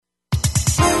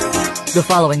The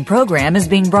following program is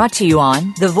being brought to you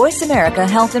on the Voice America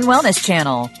Health and Wellness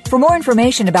Channel. For more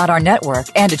information about our network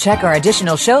and to check our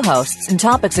additional show hosts and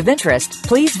topics of interest,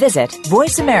 please visit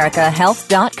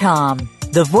voiceamericahealth.com.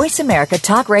 The Voice America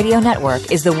Talk Radio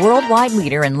Network is the worldwide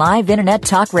leader in live Internet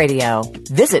talk radio.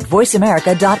 Visit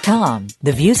voiceamerica.com.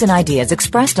 The views and ideas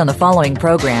expressed on the following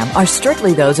program are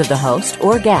strictly those of the host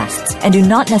or guests and do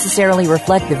not necessarily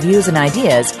reflect the views and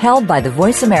ideas held by the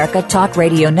Voice America Talk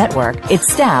Radio Network, its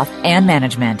staff, and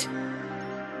management.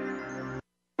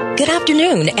 Good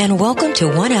afternoon and welcome to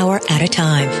 1 Hour at a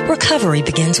Time. Recovery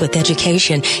begins with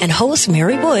education, and host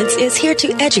Mary Woods is here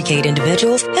to educate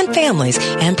individuals and families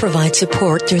and provide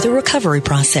support through the recovery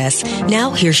process.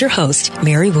 Now here's your host,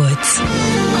 Mary Woods.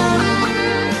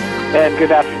 And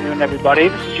good afternoon, everybody.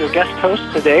 This is your guest host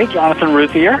today, Jonathan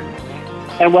Ruthier,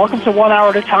 and welcome to 1 Hour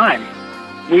at a Time.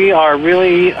 We are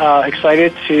really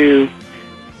excited to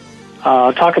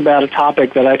talk about a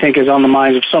topic that I think is on the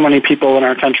minds of so many people in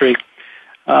our country.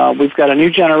 We've got a new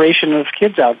generation of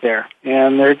kids out there,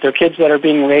 and they're kids that are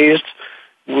being raised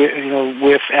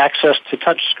with access to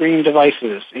touch screen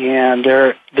devices, and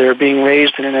they're being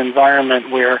raised in an environment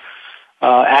where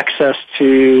access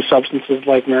to substances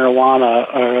like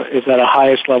marijuana is at a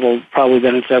highest level probably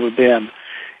than it's ever been.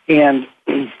 And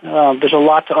there's a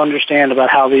lot to understand about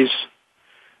how these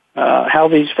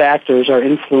factors are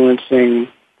influencing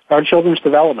our children's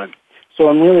development. So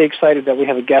I'm really excited that we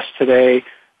have a guest today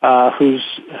who's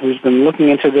been looking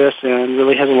into this and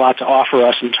really has a lot to offer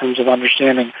us in terms of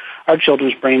understanding our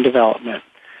children's brain development.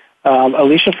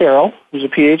 Alicia Farrell, who's a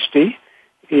PhD,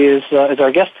 is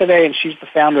our guest today, and she's the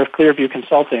founder of Clearview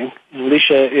Consulting. And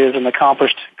Alicia is an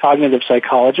accomplished cognitive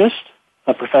psychologist,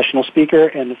 a professional speaker,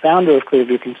 and the founder of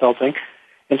Clearview Consulting.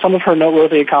 And some of her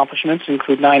noteworthy accomplishments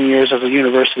include 9 years as a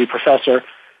university professor,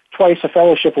 twice a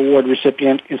fellowship award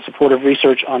recipient in support of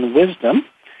research on wisdom,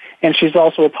 and she's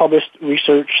also a published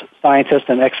research scientist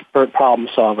and expert problem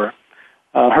solver.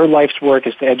 Her life's work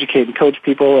is to educate and coach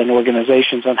people and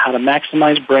organizations on how to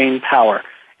maximize brain power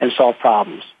and solve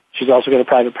problems. She's also got a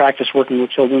private practice working with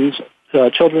children,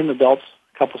 adults,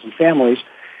 couples, and families,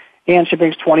 and she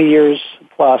brings 20 years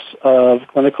plus of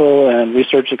clinical and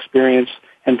research experience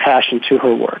and passion to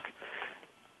her work.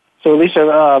 So,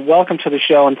 Lisa, welcome to the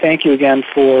show, and thank you again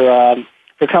for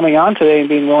coming on today and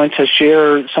being willing to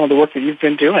share some of the work that you've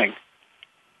been doing.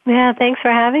 Yeah, thanks for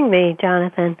having me,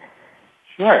 Jonathan.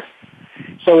 Sure.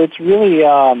 So it's really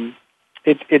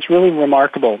it's really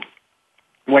remarkable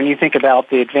when you think about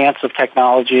the advance of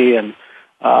technology and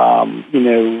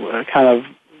kind of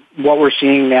what we're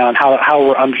seeing now and how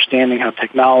we're understanding how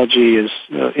technology is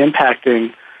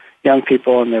impacting young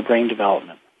people and their brain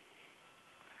development.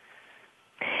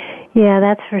 Yeah,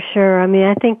 that's for sure. I mean,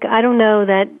 I don't know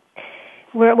that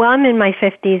I'm in my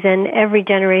 50s, and every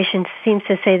generation seems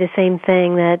to say the same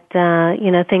thing, that,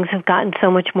 things have gotten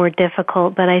so much more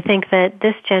difficult. But I think that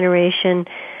this generation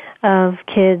of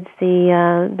kids,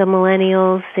 the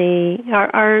millennials,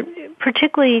 are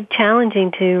particularly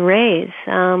challenging to raise.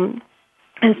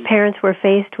 As parents, we're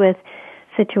faced with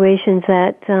situations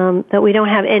that we don't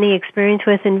have any experience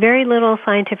with, and very little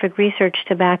scientific research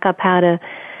to back up how to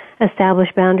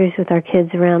establish boundaries with our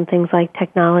kids around things like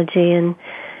technology and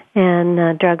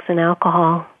drugs and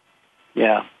alcohol.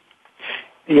 Yeah,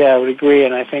 I would agree,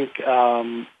 and I think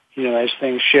as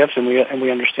things shift and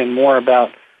we understand more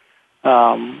about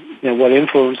what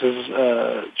influences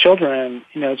children,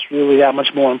 it's really that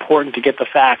much more important to get the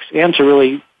facts and to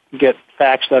really get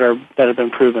facts that have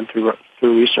been proven through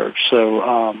research.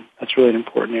 So that's really an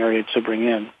important area to bring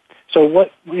in. So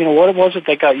what was it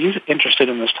that got you interested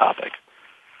in this topic?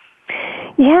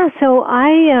 Yeah, so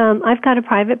I've got a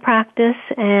private practice,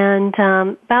 and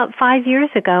about 5 years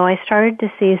ago, I started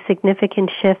to see a significant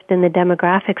shift in the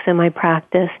demographics in my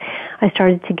practice. I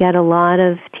started to get a lot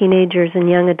of teenagers and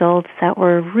young adults that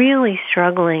were really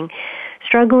struggling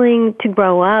to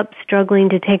grow up, struggling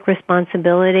to take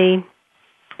responsibility,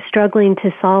 struggling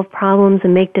to solve problems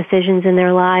and make decisions in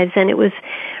their lives, and it was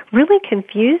really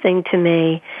confusing to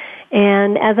me.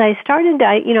 And as I started,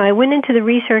 I went into the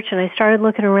research and I started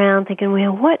looking around thinking,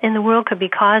 well, what in the world could be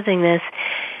causing this?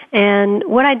 And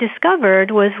what I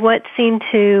discovered was what seemed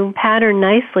to pattern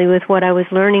nicely with what I was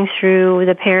learning through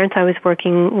the parents I was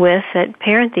working with that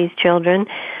parent these children.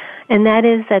 And that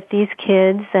is that these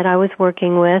kids that I was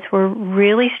working with were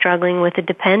really struggling with a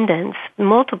dependence,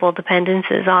 multiple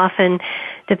dependencies, often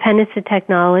dependence to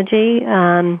technology,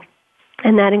 and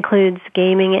that includes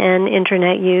gaming and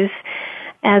internet use,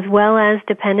 as well as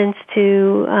dependence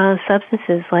to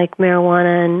substances like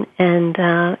marijuana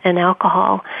and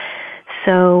alcohol.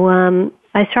 So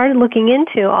I started looking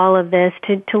into all of this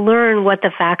to learn what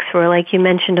the facts were, like you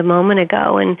mentioned a moment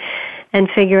ago, and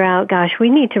figure out, gosh, we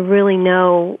need to really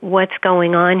know what's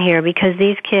going on here, because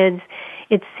these kids,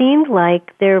 it seemed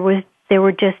like there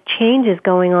were just changes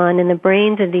going on in the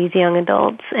brains of these young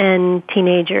adults and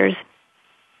teenagers.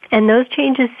 And those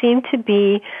changes seemed to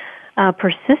be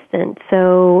persistent.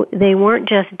 So they weren't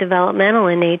just developmental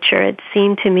in nature. It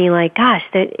seemed to me like, gosh,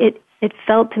 it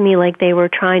felt to me like they were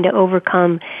trying to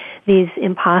overcome these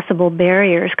impossible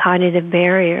barriers, cognitive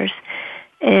barriers.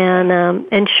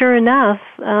 And sure enough,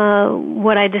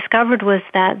 what I discovered was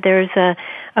that there's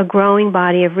a growing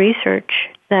body of research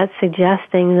that's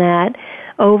suggesting that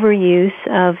overuse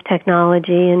of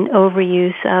technology and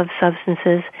overuse of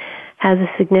substances has a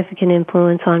significant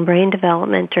influence on brain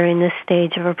development during this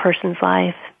stage of a person's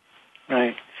life.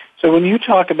 Right. So when you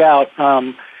talk about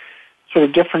sort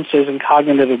of differences in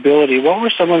cognitive ability, what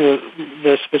were some of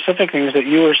the specific things that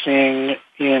you were seeing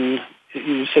in,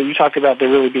 you talked about there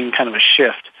really being kind of a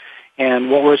shift, and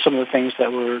what were some of the things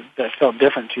that felt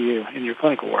different to you in your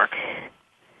clinical work?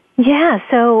 Yeah,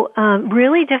 so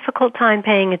really difficult time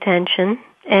paying attention,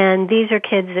 and these are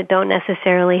kids that don't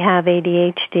necessarily have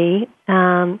ADHD.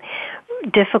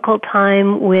 Difficult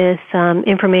time with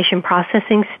information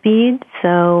processing speed,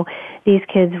 so these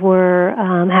kids were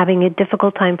having a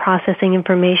difficult time processing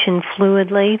information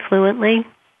fluently.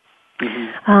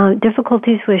 Mm-hmm.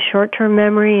 Difficulties with short-term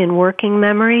memory and working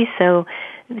memory, so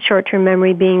short-term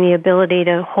memory being the ability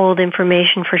to hold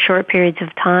information for short periods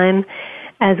of time,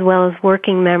 as well as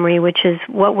working memory, which is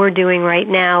what we're doing right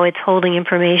now. It's holding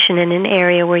information in an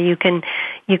area where you can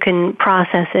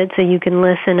process it, so you can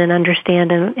listen and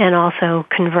understand and also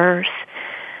converse.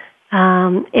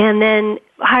 And then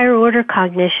higher order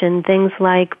cognition, things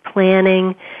like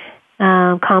planning,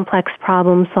 complex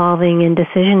problem solving, and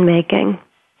decision making.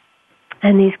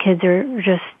 And these kids are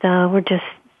we're just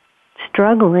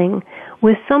struggling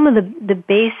with some of the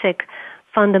basic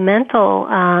fundamental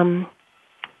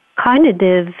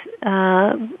cognitive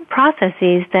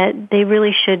processes that they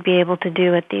really should be able to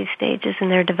do at these stages in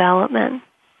their development.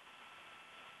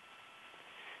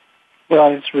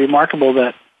 Well, it's remarkable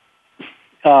that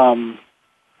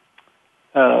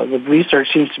the research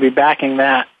seems to be backing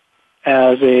that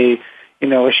as a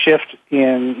shift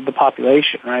in the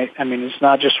population, right? I mean, it's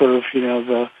not just sort of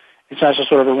it's not just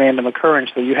sort of a random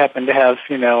occurrence that you happen to have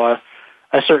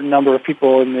a certain number of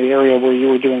people in the area where you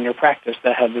were doing your practice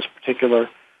that had this particular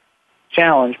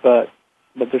challenge, but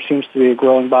there seems to be a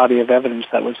growing body of evidence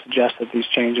that would suggest that these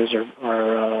changes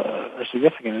are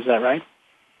significant. Is that right?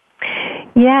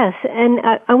 Yes, and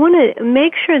I want to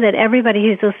make sure that everybody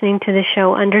who's listening to the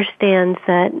show understands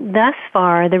that thus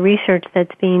far the research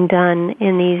that's being done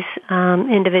in these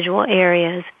individual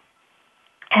areas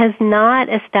has not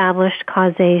established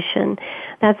causation.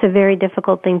 That's a very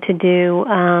difficult thing to do.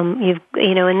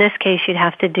 In this case, you'd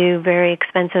have to do very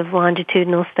expensive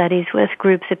longitudinal studies with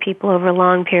groups of people over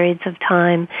long periods of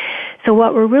time. So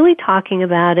what we're really talking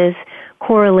about is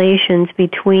correlations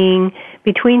between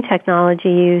technology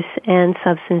use and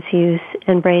substance use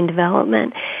and brain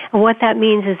development. And what that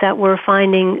means is that we're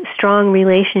finding strong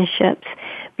relationships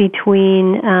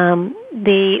between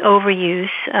the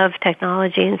overuse of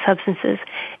technology and substances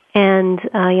and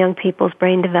young people's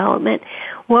brain development.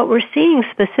 What we're seeing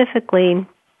specifically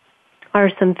are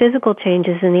some physical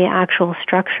changes in the actual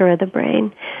structure of the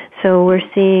brain. So we're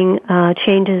seeing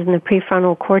changes in the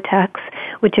prefrontal cortex,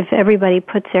 which if everybody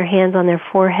puts their hands on their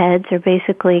foreheads, they're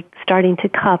basically starting to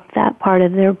cup that part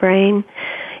of their brain.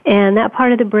 And that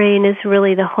part of the brain is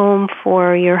really the home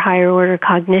for your higher order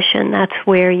cognition. That's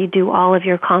where you do all of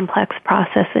your complex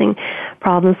processing,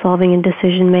 problem solving, and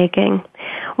decision making.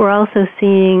 We're also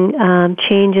seeing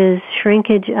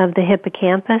shrinkage of the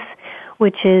hippocampus,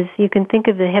 which is, you can think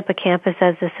of the hippocampus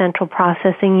as the central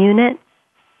processing unit.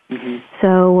 Mm-hmm.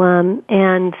 So,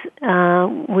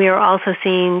 we are also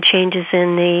seeing changes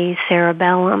in the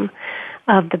cerebellum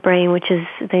of the brain, which is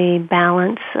the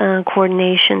balance,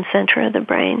 coordination center of the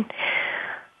brain.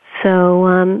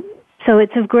 So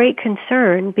it's of great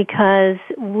concern because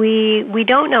we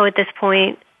don't know at this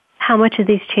point how much of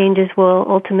these changes will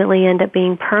ultimately end up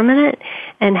being permanent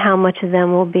and how much of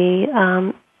them will be,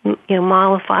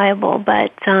 modifiable.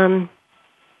 But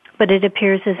it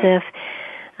appears as if,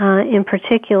 in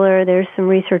particular, there's some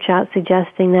research out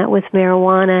suggesting that with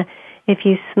marijuana, if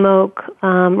you smoke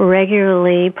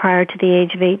regularly prior to the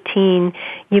age of 18,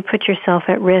 you put yourself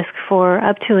at risk for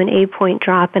up to an 8-point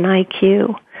drop in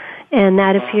IQ, and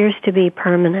that appears to be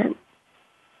permanent.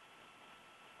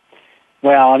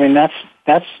 Well, I mean that's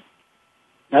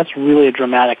really a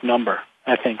dramatic number,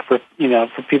 I think, for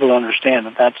people to understand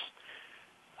that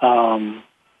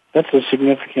that's a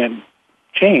significant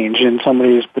change in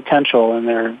somebody's potential and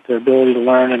their ability to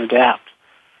learn and adapt.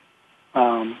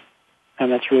 And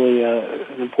that's really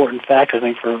an important fact, I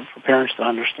think, for parents to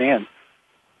understand.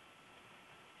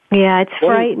 Yeah, it's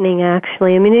frightening,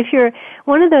 actually. I mean, if you're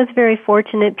one of those very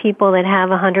fortunate people that have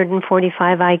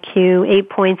 145 IQ, 8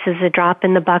 points is a drop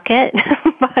in the bucket.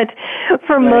 But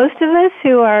for most of us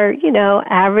who are,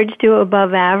 average to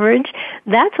above average,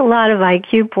 that's a lot of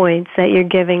IQ points that you're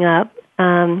giving up.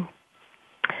 And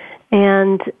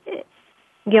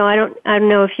I don't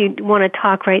know if you want to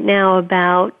talk right now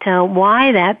about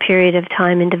why that period of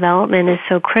time in development is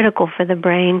so critical for the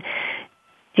brain.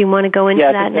 Do you want to go into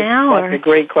that now? That's a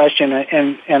great question,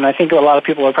 and I think a lot of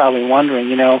people are probably wondering.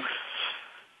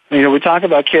 We talk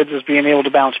about kids as being able to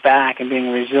bounce back and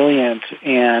being resilient,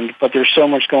 but there's so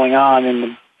much going on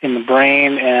in the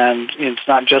brain, and it's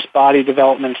not just body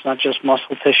development, it's not just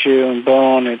muscle tissue and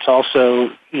bone, it's also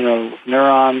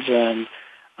neurons and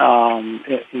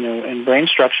and brain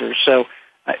structure. So,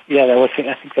 I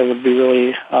think that would be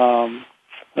really.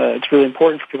 It's really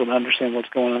important for people to understand what's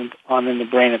going on in the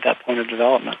brain at that point of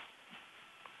development.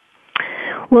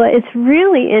 Well, it's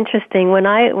really interesting. When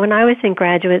I was in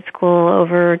graduate school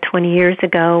over 20 years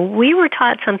ago, we were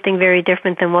taught something very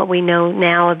different than what we know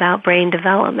now about brain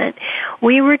development.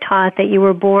 We were taught that you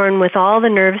were born with all the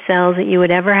nerve cells that you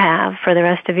would ever have for the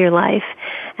rest of your life.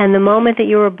 And the moment that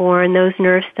you were born, those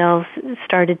nerve cells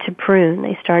started to prune.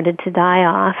 They started to die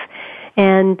off.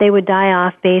 And they would die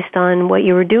off based on what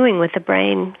you were doing with the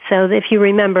brain. So if you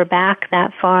remember back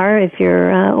that far, if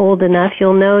you're old enough,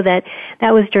 you'll know that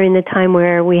was during the time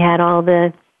where we had all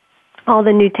the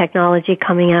new technology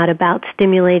coming out about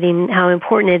stimulating, how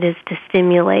important it is to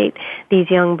stimulate these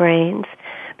young brains.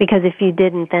 Because if you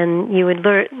didn't, then you would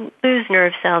lose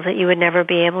nerve cells that you would never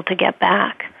be able to get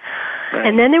back. Right.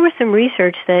 And then there was some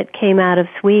research that came out of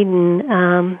Sweden,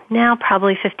 now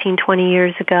probably 15, 20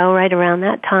 years ago, right around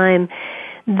that time,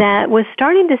 that was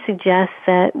starting to suggest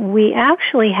that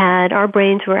our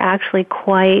brains were actually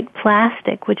quite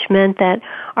plastic, which meant that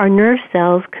our nerve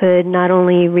cells could not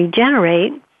only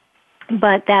regenerate,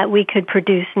 but that we could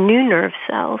produce new nerve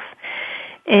cells.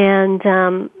 And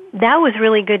that was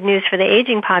really good news for the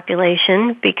aging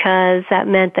population, because that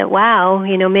meant that,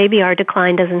 maybe our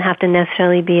decline doesn't have to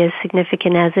necessarily be as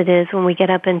significant as it is when we get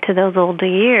up into those older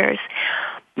years.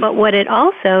 But what it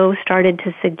also started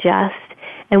to suggest,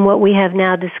 and what we have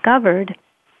now discovered,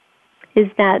 is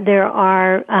that there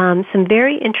are some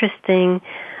very interesting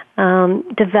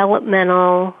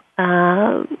developmental,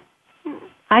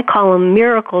 I call them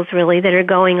miracles really, that are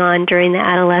going on during the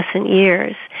adolescent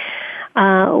years.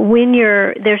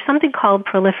 There's something called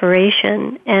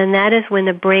proliferation, and that is when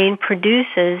the brain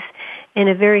produces, in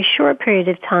a very short period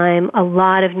of time, a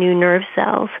lot of new nerve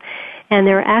cells. And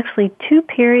there are actually two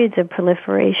periods of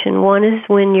proliferation. One is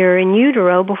when you're in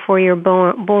utero before you're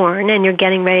born and you're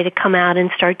getting ready to come out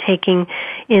and start taking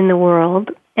in the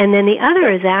world. And then the other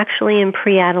is actually in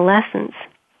pre-adolescence.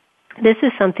 This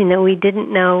is something that we didn't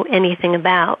know anything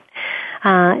about.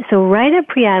 So right at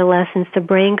pre-adolescence, the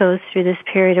brain goes through this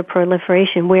period of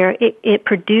proliferation where it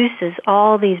produces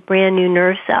all these brand new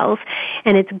nerve cells,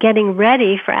 and it's getting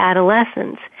ready for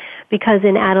adolescence. Because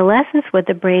in adolescence, what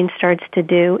the brain starts to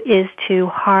do is to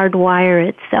hardwire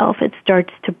itself. It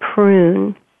starts to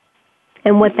prune.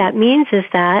 And what that means is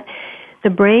that the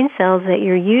brain cells that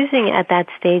you're using at that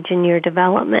stage in your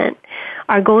development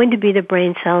are going to be the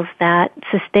brain cells that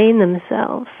sustain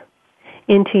themselves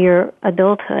into your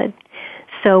adulthood.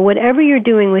 So whatever you're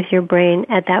doing with your brain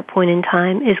at that point in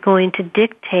time is going to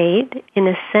dictate, in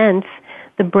a sense,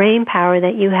 the brain power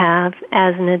that you have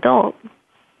as an adult.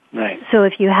 Right. So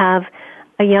if you have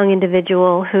a young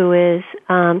individual who is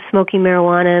smoking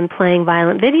marijuana and playing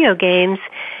violent video games,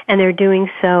 and they're doing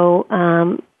so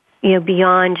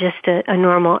beyond just a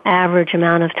normal average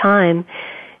amount of time,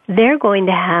 they're going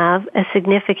to have a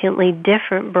significantly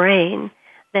different brain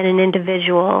than an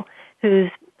individual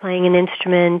who's playing an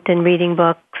instrument and reading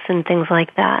books and things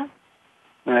like that.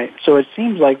 Right. So it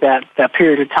seems like that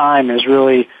period of time is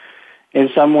really, in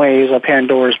some ways, a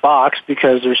Pandora's box,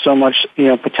 because there's so much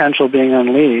potential being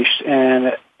unleashed,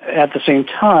 and at the same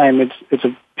time, it's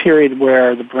a period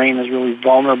where the brain is really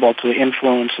vulnerable to the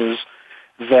influences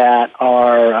that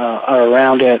are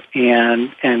around it,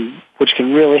 and which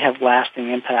can really have lasting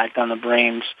impact on the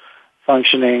brain's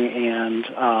functioning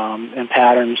and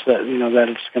patterns that that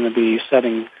it's going to be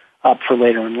setting up for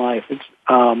later in life.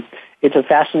 It's a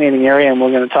fascinating area, and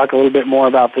we're going to talk a little bit more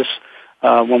about this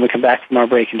when we come back from our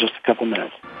break in just a couple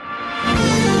minutes.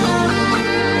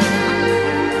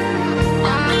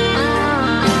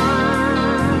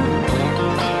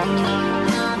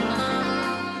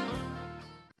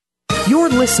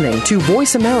 listening to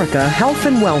Voice America Health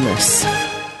and Wellness.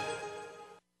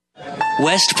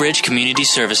 Westbridge Community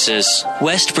Services.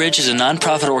 Westbridge is a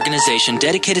nonprofit organization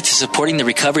dedicated to supporting the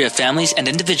recovery of families and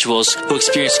individuals who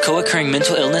experience co-occurring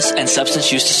mental illness and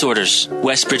substance use disorders.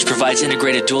 Westbridge provides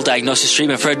integrated dual diagnosis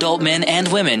treatment for adult men and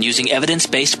women using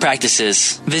evidence-based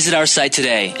practices. Visit our site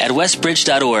today at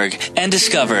westbridge.org and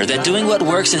discover that doing what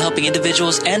works in helping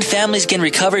individuals and families gain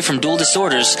recovery from dual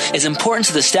disorders is important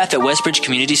to the staff at Westbridge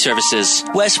Community Services.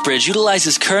 Westbridge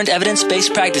utilizes current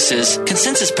evidence-based practices,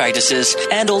 consensus practices,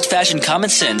 and old-fashioned common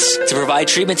sense to provide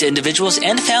treatment to individuals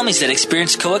and families that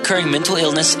experience co-occurring mental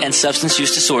illness and substance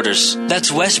use disorders.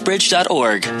 That's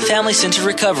westbridge.org, family-centered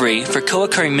recovery for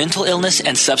co-occurring mental illness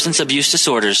and substance abuse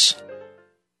disorders.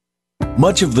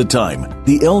 Much of the time,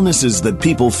 the illnesses that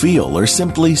people feel are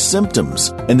simply symptoms,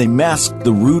 and they mask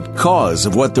the root cause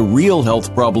of what the real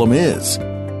health problem is.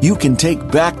 You can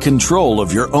take back control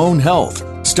of your own health,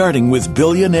 starting with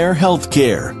Billionaire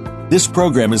Healthcare. This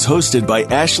program is hosted by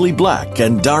Ashley Black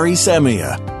and Dari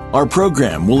Samia. Our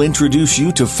program will introduce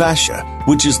you to fascia,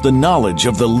 which is the knowledge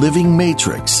of the living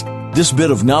matrix. This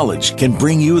bit of knowledge can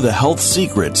bring you the health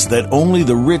secrets that only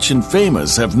the rich and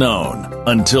famous have known.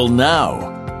 Until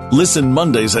now. Listen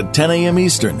Mondays at 10 a.m.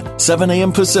 Eastern, 7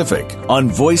 a.m. Pacific on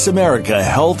Voice America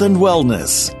Health and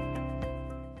Wellness.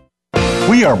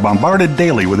 We are bombarded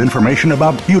daily with information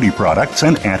about beauty products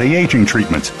and anti-aging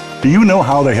treatments. Do you know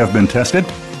how they have been tested?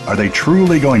 Are they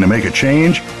truly going to make a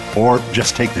change, or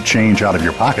just take the change out of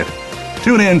your pocket?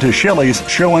 Tune in to Shelley's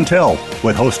Show and Tell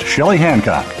with host Shelley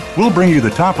Hancock. We'll bring you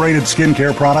the top-rated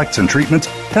skincare products and treatments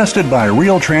tested by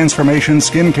Real Transformation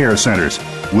Skincare Centers.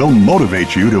 We'll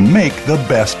motivate you to make the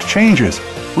best changes.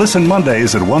 Listen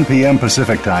Mondays at 1 p.m.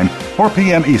 Pacific Time, 4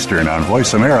 p.m. Eastern on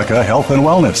Voice America Health and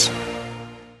Wellness.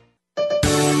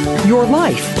 Your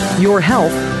life, your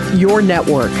health, your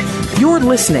network. You're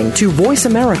listening to Voice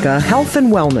America Health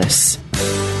and Wellness.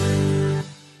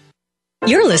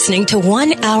 You're listening to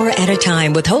 1 Hour at a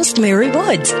Time with host Mary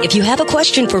Woods. If you have a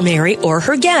question for Mary or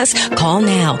her guest, call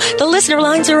now. The listener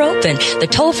lines are open. The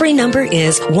toll-free number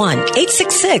is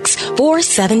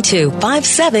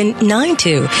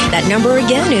 1-866-472-5792. That number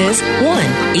again is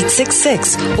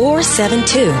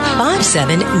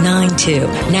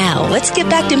 1-866-472-5792. Now, let's get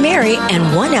back to Mary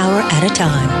and 1 Hour at a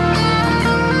Time.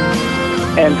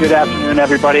 And good afternoon,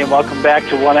 everybody, and welcome back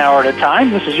to 1 Hour at a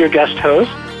Time. This is your guest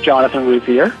host, Jonathan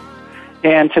Ruthier.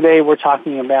 And today we're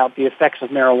talking about the effects of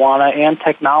marijuana and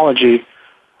technology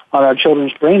on our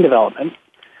children's brain development.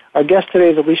 Our guest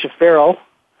today is Alicia Farrell,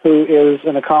 who is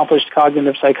an accomplished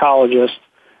cognitive psychologist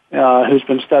who's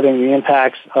been studying the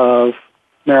impacts of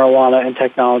marijuana and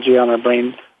technology on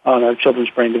our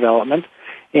children's brain development.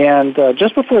 And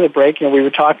just before the break, we were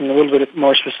talking a little bit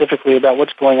more specifically about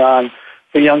what's going on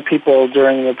for young people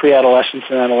during the pre-adolescence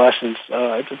and adolescence.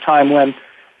 It's a time when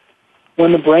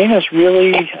the brain is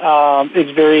really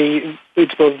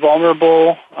it's both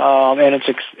vulnerable and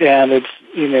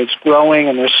it's growing,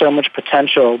 and there's so much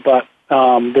potential, but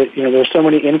there's so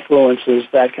many influences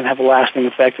that can have a lasting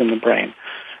effect in the brain.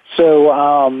 So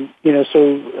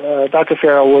Dr.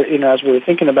 Farrell, as we were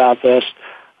thinking about this,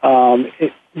 when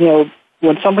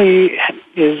somebody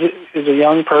is a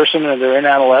young person or they're in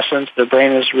adolescence, their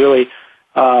brain is really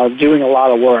doing a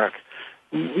lot of work.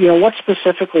 What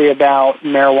specifically about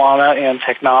marijuana and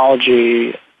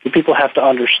technology do people have to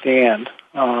understand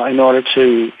in order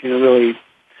to really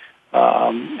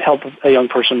help a young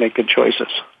person make good choices?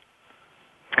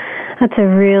 That's a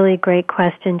really great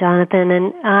question, Jonathan.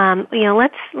 And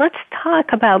let's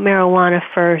talk about marijuana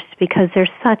first, because there's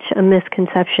such a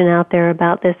misconception out there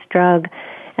about this drug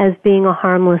as being a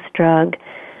harmless drug.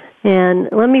 And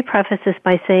let me preface this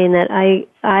by saying that I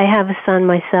have a son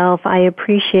myself. I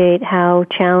appreciate how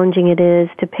challenging it is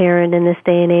to parent in this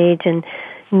day and age and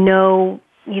know,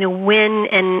 when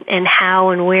and how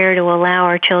and where to allow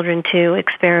our children to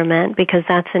experiment, because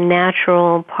that's a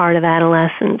natural part of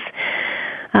adolescence.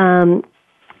 And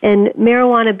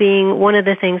marijuana being one of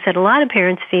the things that a lot of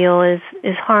parents feel is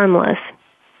harmless.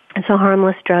 It's a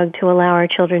harmless drug to allow our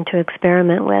children to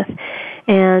experiment with.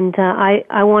 And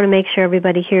I want to make sure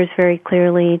everybody hears very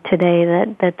clearly today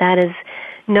that is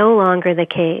no longer the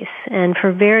case, and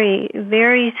for very,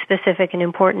 very specific and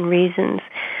important reasons.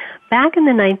 Back in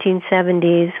the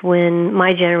 1970s, when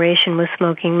my generation was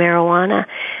smoking marijuana,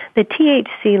 the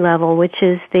THC level, which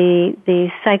is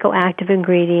the psychoactive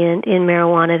ingredient in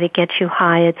marijuana that gets you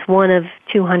high, it's one of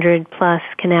 200 plus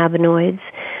cannabinoids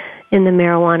in the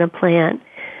marijuana plant.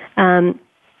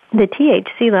 The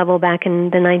THC level back in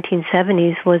the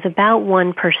 1970s was about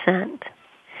 1%.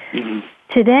 Mm-hmm.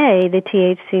 Today, the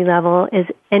THC level is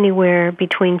anywhere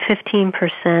between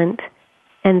 15%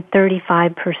 and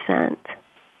 35%.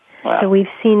 Wow. So we've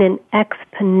seen an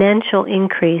exponential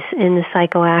increase in the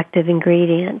psychoactive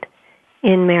ingredient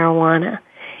in marijuana.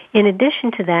 In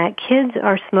addition to that, kids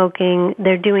are smoking,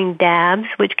 they're doing dabs,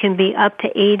 which can be up to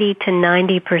 80 to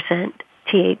 90%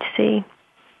 THC.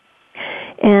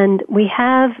 And we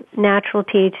have natural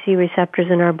THC receptors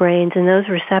in our brains, and those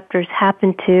receptors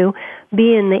happen to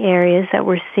be in the areas that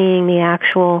we're seeing the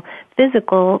actual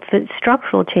physical,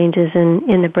 structural changes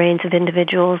in the brains of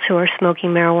individuals who are smoking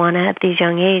marijuana at these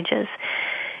young ages.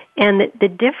 And the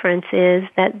difference is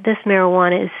that this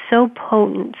marijuana is so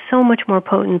potent, so much more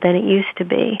potent than it used to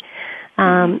be.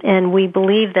 And we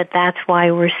believe that that's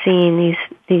why we're seeing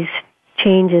these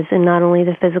changes in not only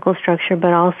the physical structure,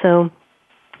 but also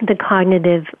the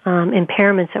cognitive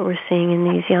impairments that we're seeing in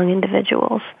these young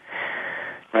individuals.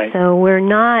 Right. So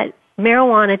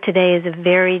marijuana today is a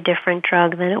very different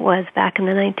drug than it was back in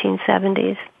the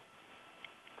 1970s.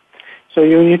 So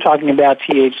when you're talking about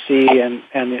THC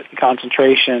and the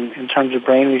concentration in terms of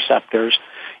brain receptors,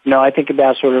 I think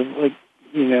about sort of like,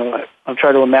 I'm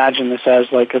trying to imagine this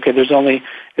as like, okay,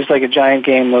 it's like a giant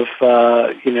game of,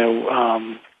 sorry,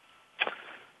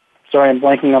 I'm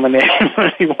blanking on the name.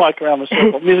 You walk around the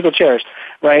circle, musical chairs,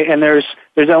 right? And there's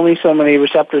only so many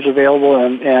receptors available,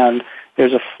 and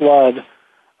there's a flood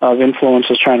of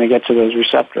influences trying to get to those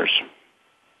receptors.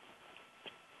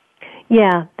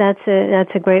 Yeah, that's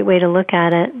a great way to look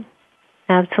at it.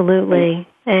 Absolutely.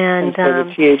 And so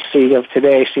the THC of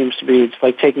today seems to be, it's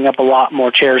like taking up a lot more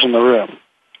chairs in the room.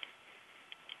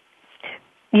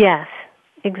 Yes,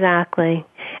 exactly.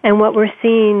 And what we're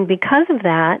seeing because of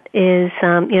that is,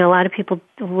 a lot of people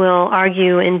will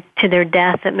argue to their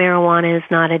death that marijuana is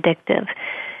not addictive.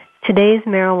 Today's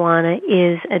marijuana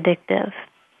is addictive.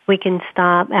 We can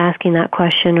stop asking that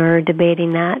question or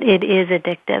debating that. It is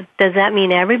addictive. Does that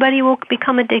mean everybody will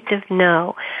become addictive?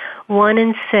 No. 1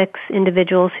 in 6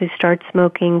 individuals who start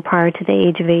smoking prior to the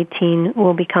age of 18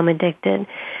 will become addicted.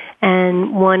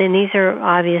 And these are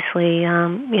obviously,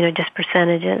 just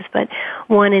percentages, but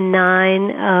 1 in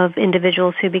 9 of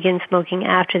individuals who begin smoking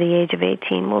after the age of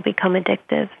 18 will become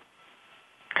addictive.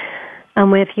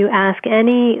 If you ask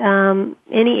any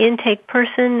intake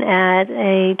person at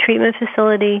a treatment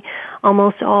facility,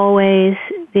 almost always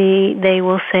they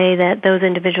will say that those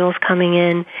individuals coming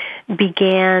in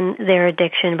began their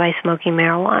addiction by smoking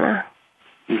marijuana.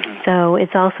 Mm-hmm. So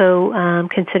it's also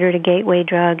considered a gateway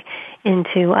drug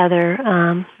into other,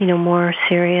 more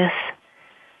serious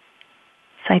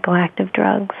psychoactive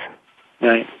drugs.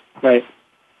 Right.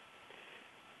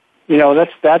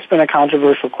 That's been a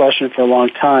controversial question for a long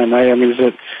time, right? I mean, is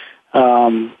it,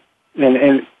 I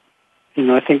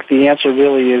think the answer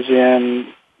really is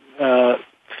in,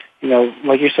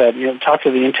 like you said, talk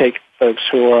to the intake folks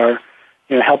who are,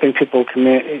 helping people come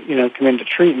into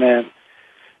treatment.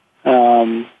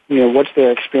 What's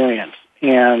their experience?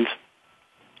 And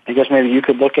I guess maybe you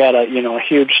could look at a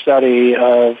huge study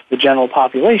of the general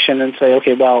population and say,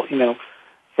 okay, well,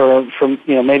 for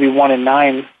maybe 1 in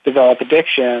 9 develop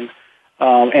addiction,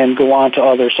 and go on to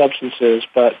other substances.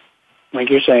 But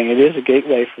like you're saying, it is a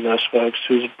gateway for those folks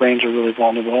whose brains are really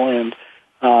vulnerable and,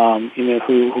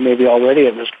 who may be already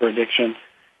at risk for addiction.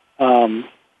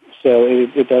 So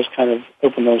it does kind of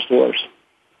open those doors.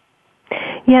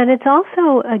 Yeah, and it's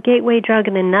also a gateway drug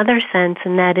in another sense,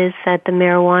 and that is that the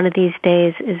marijuana these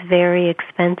days is very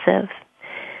expensive.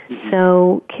 Mm-hmm.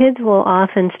 So kids will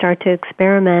often start to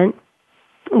experiment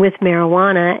with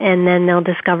marijuana, and then they'll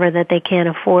discover that they can't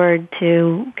afford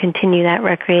to continue that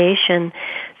recreation,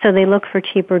 so they look for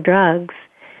cheaper drugs,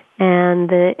 and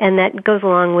that goes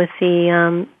along with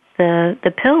the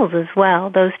pills as well.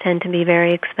 Those tend to be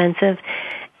very expensive,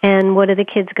 and what do the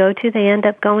kids go to? They end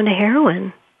up going to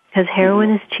heroin because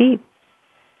heroin is cheap.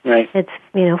 Right. It's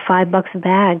 $5 a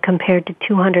bag compared to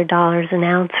 $200 an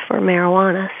ounce for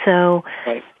marijuana. So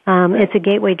right. It's a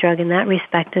gateway drug in that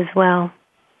respect as well.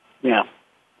 Yeah.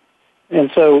 And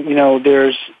so,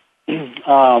 there's,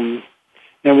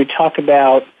 we talk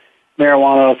about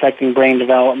marijuana affecting brain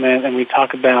development, and we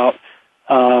talk about,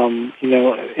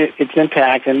 its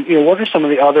impact. And, what are some of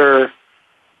the other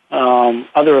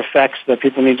effects that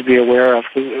people need to be aware of?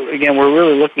 'Cause, again, we're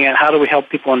really looking at how do we help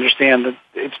people understand that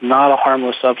it's not a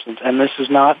harmless substance, and this is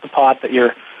not the pot that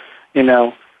you're,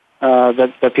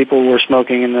 that people were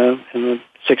smoking in the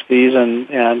 60s and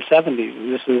 70s.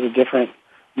 This is a different,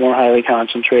 more highly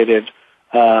concentrated,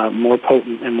 more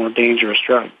potent and more dangerous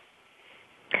drug.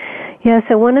 Yeah,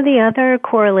 so one of the other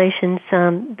correlations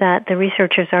that the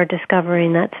researchers are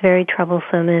discovering that's very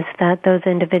troublesome is that those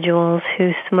individuals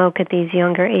who smoke at these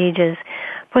younger ages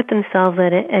put themselves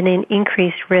at an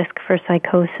increased risk for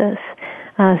psychosis.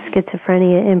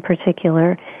 schizophrenia in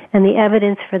particular, and the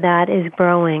evidence for that is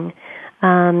growing.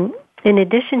 In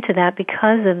addition to that,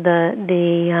 because of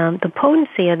the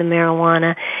potency of the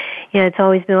marijuana, it's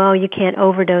always been, you can't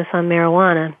overdose on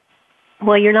marijuana.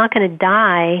 Well, you're not going to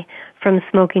die from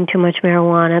smoking too much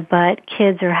marijuana, but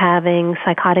kids are having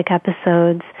psychotic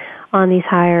episodes on these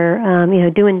higher,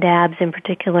 doing dabs in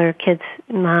particular. Kids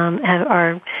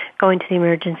are going to the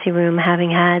emergency room having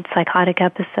had psychotic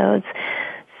episodes.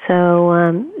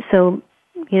 So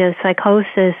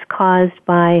psychosis caused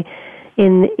by,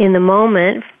 in the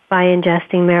moment, by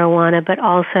ingesting marijuana, but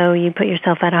also you put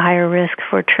yourself at a higher risk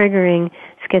for triggering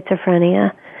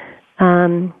schizophrenia.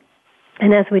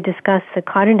 And as we discussed, the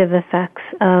cognitive effects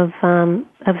of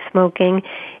smoking,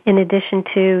 in addition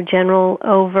to general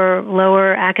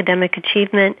lower academic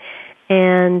achievement,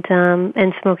 and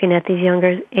smoking at these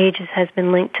younger ages has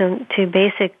been linked to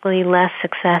basically less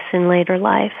success in later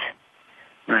life.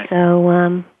 Right.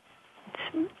 So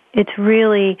it's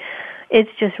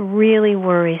just really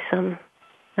worrisome.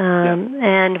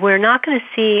 And we're not going to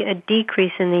see a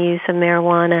decrease in the use of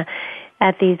marijuana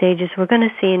at these ages. We're going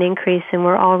to see an increase, and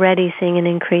we're already seeing an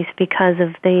increase because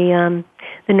of the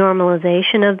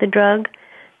normalization of the drug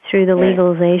through the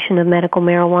legalization of medical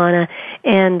marijuana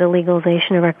and the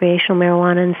legalization of recreational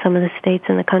marijuana in some of the states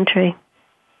in the country.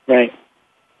 Right.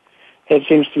 It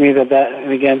seems to me that,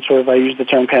 and again, sort of I use the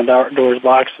term Pandora's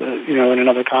box, in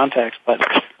another context, but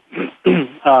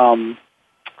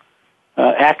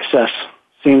access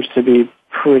seems to be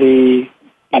pretty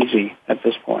easy at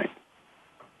this point.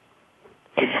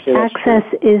 Access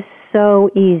is so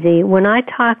easy. When I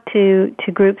talk to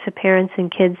groups of parents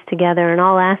and kids together, and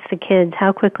I'll ask the kids,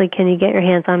 how quickly can you get your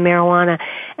hands on marijuana?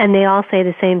 And they all say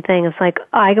the same thing. It's like,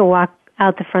 I can walk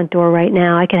out the front door right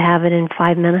now. I could have it in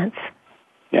 5 minutes.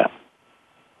 Yeah.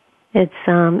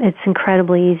 It's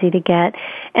incredibly easy to get.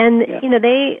 And,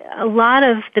 a lot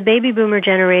of the baby boomer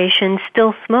generation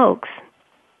still smokes.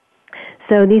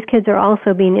 So these kids are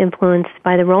also being influenced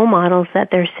by the role models that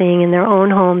they're seeing in their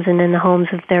own homes and in the homes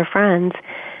of their friends.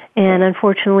 And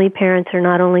unfortunately, parents are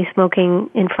not only smoking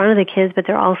in front of the kids, but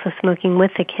they're also smoking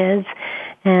with the kids.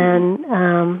 And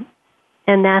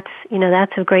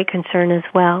that's of great concern as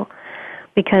well,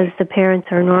 because the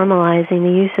parents are normalizing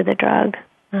the use of the drug.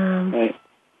 Right.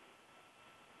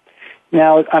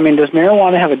 Now, does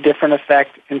marijuana have a different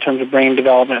effect in terms of brain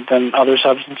development than other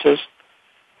substances?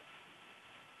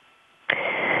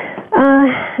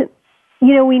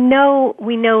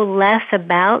 We know less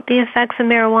about the effects of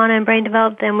marijuana and brain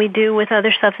development than we do with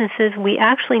other substances. We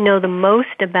actually know the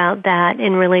most about that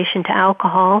in relation to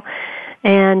alcohol.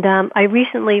 And I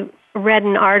recently read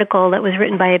an article that was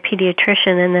written by a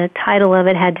pediatrician, and the title of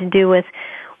it had to do with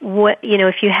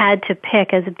if you had to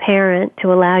pick as a parent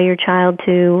to allow your child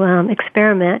to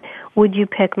experiment, would you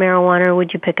pick marijuana or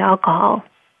would you pick alcohol?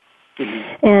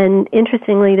 Mm-hmm. And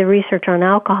interestingly, the research on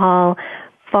alcohol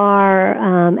far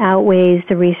outweighs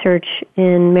the research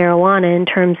in marijuana in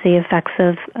terms of the effects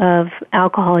of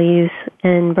alcohol use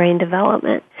and brain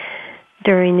development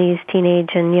during these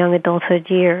teenage and young adulthood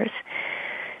years.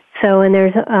 So, and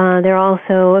there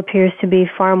also appears to be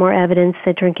far more evidence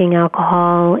that drinking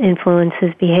alcohol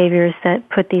influences behaviors that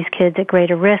put these kids at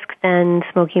greater risk than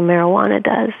smoking marijuana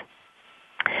does.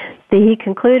 He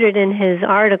concluded in his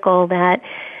article that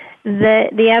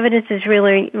the evidence is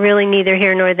really neither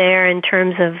here nor there in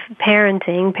terms of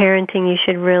parenting. Parenting, you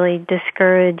should really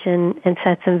discourage and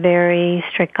set some very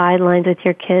strict guidelines with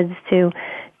your kids to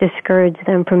discourage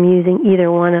them from using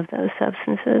either one of those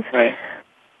substances. Right.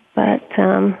 But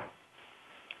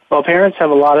well, parents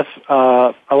have a lot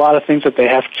of things that they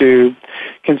have to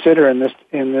consider in this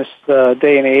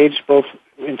day and age, both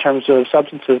in terms of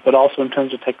substances, but also in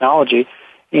terms of technology.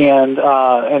 And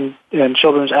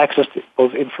children's access to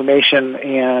both information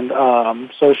and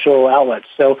social outlets.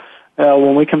 So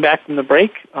when we come back from the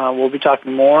break, we'll be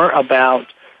talking more about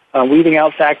weeding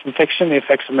out fact and fiction, the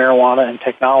effects of marijuana and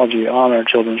technology on our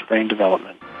children's brain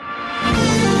development.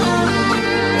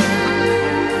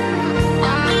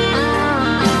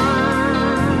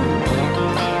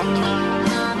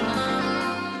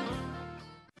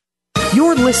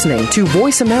 You're listening to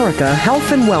Voice America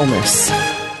Health and Wellness.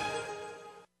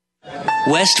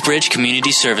 Westbridge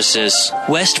Community Services.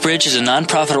 Westbridge is a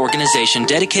nonprofit organization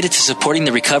dedicated to supporting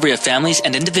the recovery of families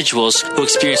and individuals who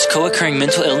experience co-occurring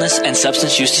mental illness and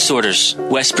substance use disorders.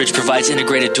 Westbridge provides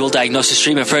integrated dual diagnosis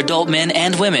treatment for adult men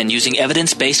and women using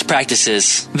evidence-based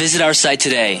practices. Visit our site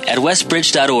today at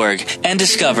westbridge.org and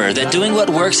discover that doing what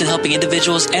works in helping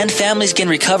individuals and families gain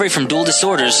recovery from dual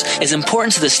disorders is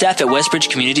important to the staff at Westbridge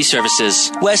Community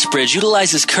Services. Westbridge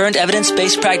utilizes current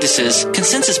evidence-based practices,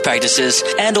 consensus practices,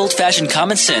 and old-fashioned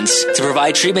common sense to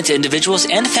provide treatment to individuals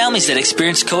and families that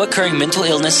experience co-occurring mental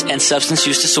illness and substance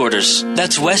use disorders.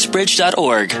 That's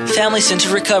westbridge.org,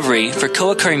 family-centered recovery for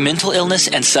co-occurring mental illness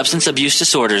and substance abuse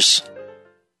disorders.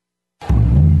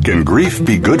 Can grief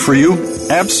be good for you?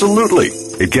 Absolutely.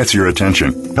 It gets your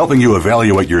attention, helping you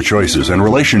evaluate your choices and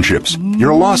relationships.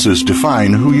 Your losses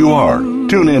define who you are.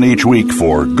 Tune in each week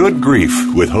for Good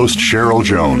Grief with host Cheryl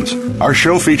Jones. Our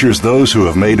show features those who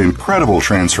have made incredible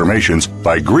transformations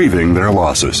by grieving their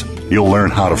losses. You'll learn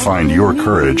how to find your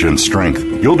courage and strength.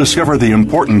 You'll discover the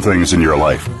important things in your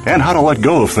life and how to let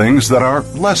go of things that are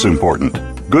less important.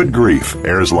 Good Grief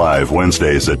airs live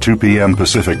Wednesdays at 2 p.m.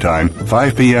 Pacific Time,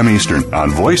 5 p.m. Eastern on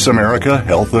Voice America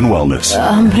Health and Wellness.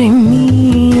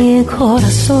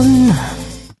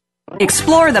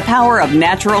 Explore the power of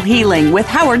natural healing with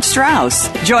Howard Strauss.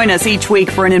 Join us each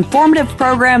week for an informative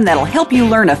program that'll help you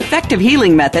learn effective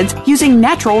healing methods using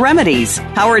natural remedies.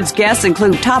 Howard's guests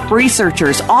include top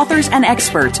researchers, authors, and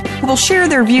experts who will share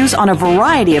their views on a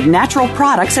variety of natural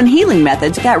products and healing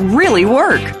methods that really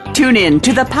work. Tune in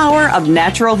to The Power of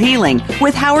Natural Healing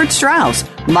with Howard Strauss,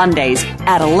 Mondays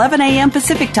at 11 a.m.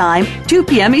 Pacific Time, 2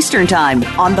 p.m. Eastern Time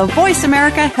on the Voice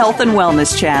America Health and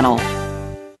Wellness Channel.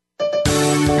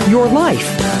 Your life,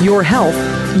 your health,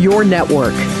 your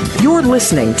network. You're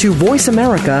listening to Voice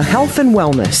America Health and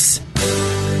Wellness.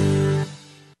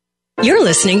 You're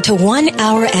listening to 1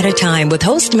 Hour at a Time with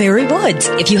host Mary Woods.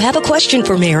 If you have a question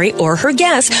for Mary or her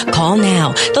guests, call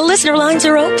now. The listener lines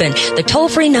are open. The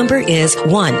toll-free number is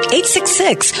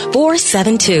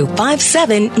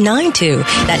 1-866-472-5792.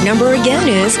 That number again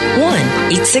is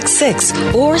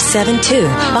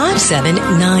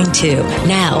 1-866-472-5792.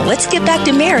 Now, let's get back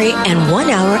to Mary and 1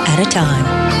 Hour at a Time.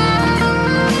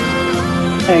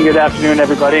 And good afternoon,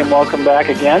 everybody, and welcome back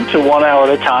again to 1 Hour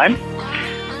at a Time.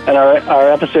 And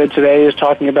our episode today is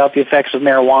talking about the effects of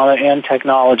marijuana and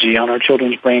technology on our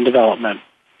children's brain development.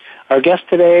 Our guest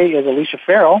today is Alicia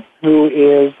Farrell, who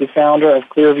is the founder of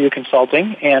Clearview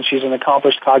Consulting, and she's an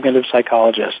accomplished cognitive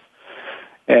psychologist.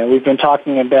 And we've been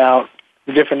talking about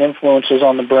the different influences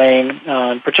on the brain,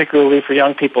 particularly for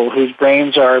young people whose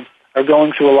brains are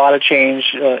going through a lot of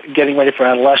change, getting ready for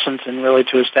adolescence and really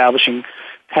to establishing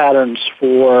patterns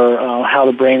for how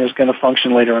the brain is going to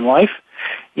function later in life,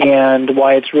 and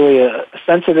why it's really a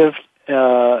sensitive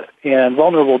and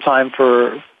vulnerable time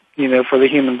for the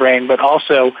human brain, but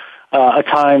also a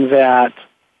time that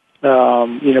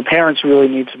parents really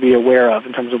need to be aware of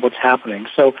in terms of what's happening.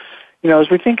 So, as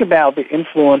we think about the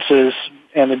influences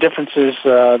and the differences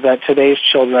that today's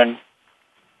children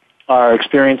are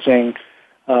experiencing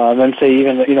than, say,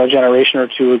 even a generation or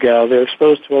two ago, they're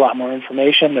exposed to a lot more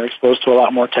information. They're exposed to a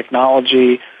lot more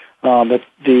technology. But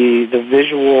the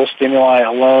visual stimuli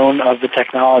alone of the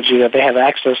technology that they have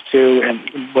access to,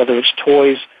 and whether it's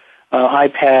toys,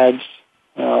 iPads,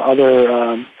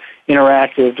 other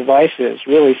interactive devices,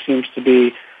 really seems to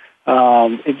be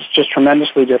it's just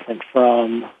tremendously different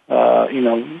from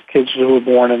kids who were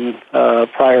born in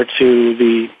prior to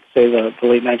the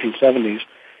late 1970s.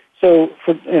 So,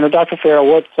 for Dr. Farrell,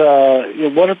 what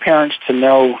are parents to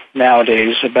know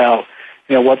nowadays about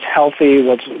what's healthy,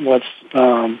 what's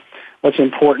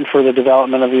important for the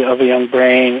development of a young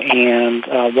brain, and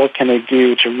what can they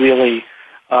do to really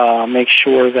make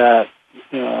sure that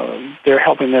they're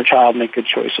helping their child make good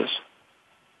choices?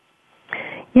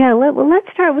 Yeah,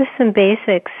 let's start with some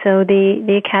basics. So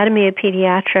the Academy of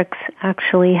Pediatrics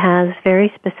actually has very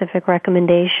specific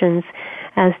recommendations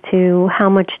as to how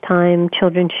much time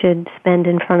children should spend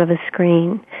in front of a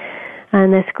screen.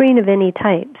 And a screen of any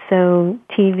type, so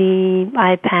TV,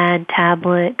 iPad,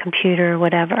 tablet, computer,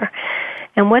 whatever.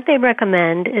 And what they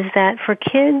recommend is that for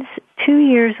kids 2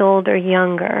 years old or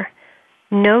younger,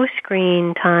 no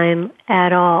screen time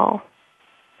at all.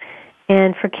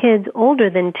 And for kids older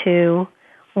than 2,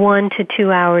 1 to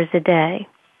 2 hours a day.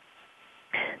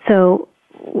 So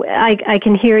I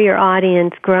can hear your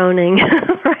audience groaning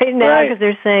right now because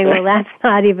they're saying, well, that's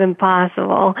not even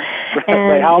possible. Right.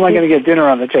 And how am I going to get dinner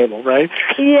on the table, right?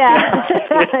 Yeah,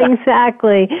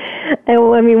 exactly.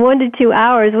 And, 1 to 2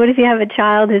 hours, what if you have a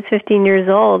child who's 15 years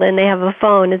old and they have a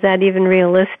phone? Is that even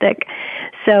realistic?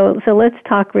 So let's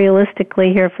talk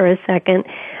realistically here for a second.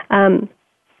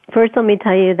 First, let me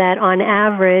tell you that on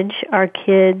average, our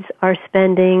kids are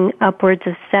spending upwards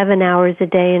of 7 hours a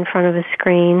day in front of a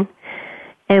screen.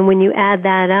 And when you add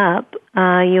that up,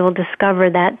 you'll discover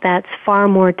that that's far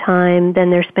more time than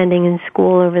they're spending in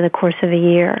school over the course of a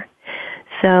year.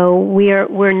 So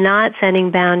we're not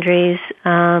setting boundaries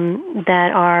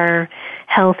that are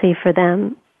healthy for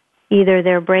them, either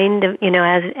their brain,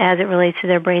 as it relates to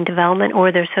their brain development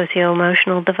or their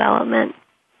socio-emotional development.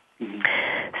 Mm-hmm.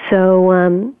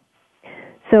 So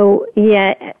So,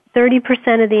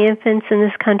 30% of the infants in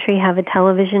this country have a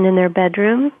television in their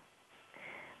bedroom,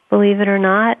 believe it or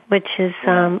not, which is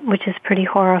pretty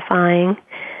horrifying.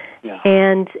 Yeah.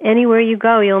 And anywhere you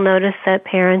go, you'll notice that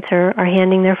parents are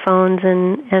handing their phones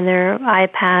and their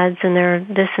iPads and their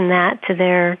this and that to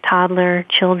their toddler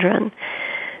children.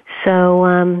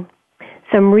 So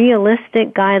some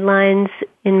realistic guidelines,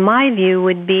 in my view,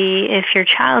 would be if your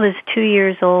child is 2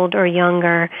 years old or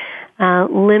younger,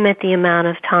 limit the amount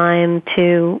of time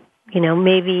to,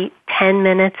 maybe 10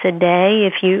 minutes a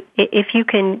day. If you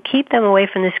can keep them away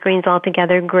from the screens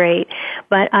altogether, great.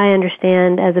 But I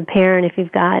understand as a parent, if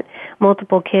you've got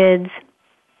multiple kids,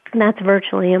 that's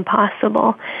virtually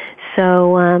impossible.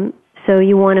 So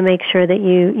you want to make sure that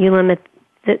you limit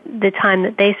the time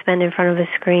that they spend in front of a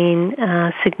screen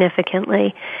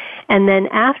significantly. And then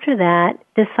after that,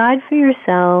 decide for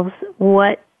yourselves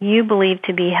what you believe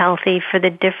to be healthy for the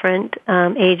different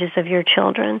ages of your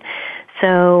children.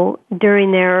 So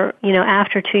during their,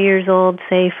 after 2 years old,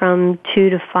 say from 2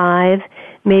 to 5,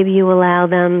 maybe you allow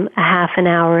them a half an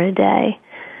hour a day.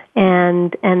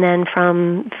 And then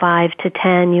from 5 to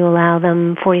 10, you allow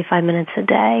them 45 minutes a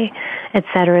day, et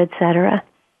cetera, et cetera.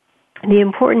 The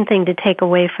important thing to take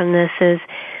away from this is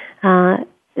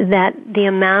that the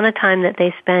amount of time that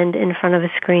they spend in front of a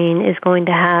screen is going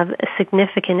to have a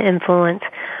significant influence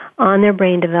on their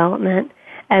brain development,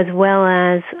 as well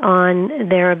as on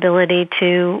their ability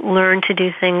to learn to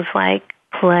do things like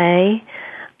play,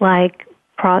 like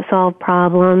solve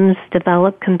problems,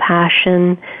 develop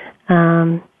compassion.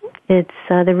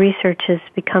 The research is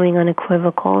becoming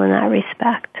unequivocal in that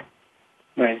respect.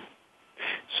 Right.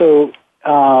 So,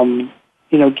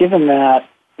 given that,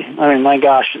 my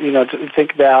gosh, to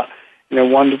think about,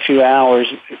 1 to 2 hours,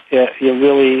 you're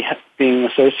really being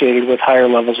associated with higher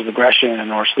levels of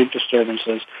aggression or sleep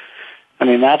disturbances.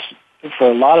 That's,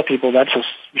 for a lot of people, that's a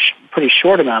pretty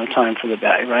short amount of time for the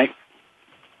day, right?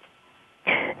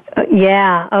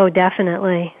 Yeah,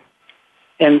 definitely.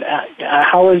 And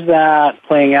how is that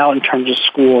playing out in terms of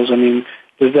schools?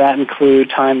 Does that include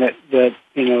time that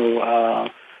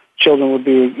children would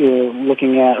be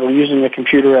looking at or using the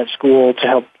computer at school to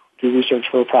help do research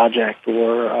for a project,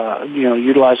 or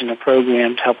utilizing a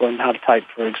program to help learn how to type,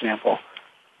 for example?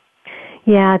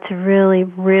 Yeah, it's a really,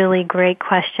 really great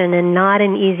question, and not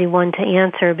an easy one to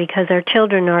answer, because our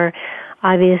children are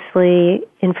obviously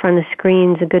in front of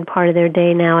screens a good part of their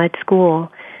day now at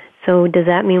school. So does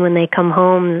that mean when they come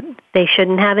home they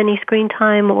shouldn't have any screen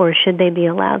time, or should they be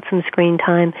allowed some screen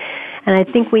time? And I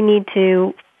think we need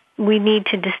to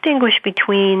distinguish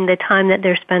between the time that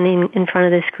they're spending in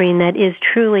front of the screen that is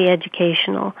truly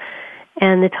educational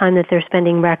and the time that they're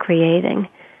spending recreating.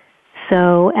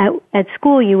 So at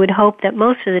school, you would hope that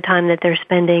most of the time that they're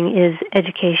spending is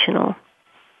educational.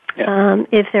 Yeah.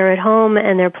 If they're at home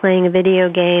and they're playing a video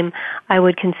game, I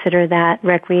would consider that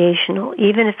recreational,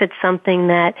 even if it's something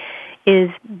that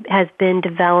has been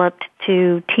developed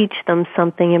to teach them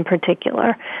something in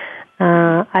particular.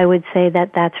 I would say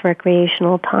that that's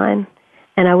recreational time,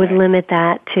 and I would limit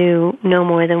that to no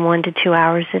more than 1 to 2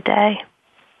 hours a day.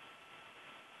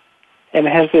 And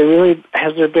has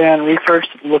there been research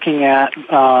looking at,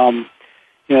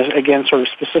 again, sort of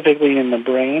specifically in the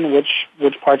brain,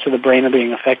 which parts of the brain are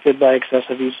being affected by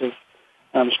excessive use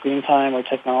of screen time or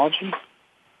technology?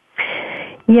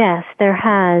 Yes, there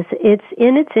has. It's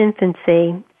in its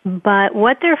infancy, but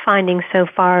what they're finding so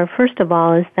far, first of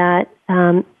all, is that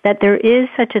there is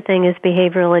such a thing as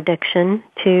behavioral addiction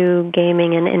to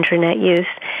gaming and internet use.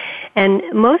 And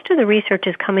most of the research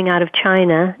is coming out of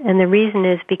China, and the reason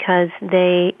is because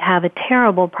they have a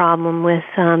terrible problem with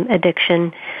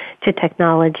addiction to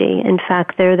technology. In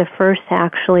fact, they're the first to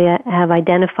actually have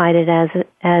identified it as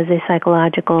a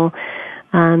psychological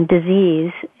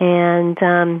disease, and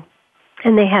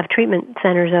they have treatment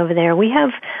centers over there. We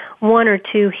have 1 or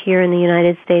 2 here in the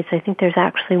United States. I think there's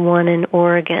actually one in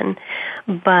Oregon,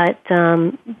 but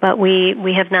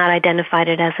we have not identified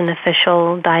it as an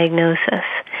official diagnosis.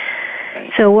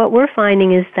 So what we're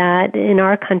finding is that in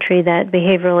our country that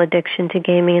behavioral addiction to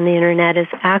gaming and the internet is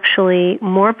actually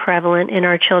more prevalent in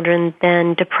our children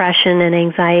than depression and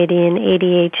anxiety and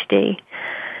ADHD.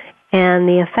 And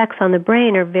the effects on the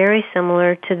brain are very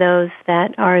similar to those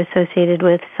that are associated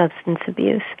with substance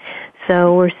abuse.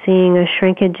 So we're seeing a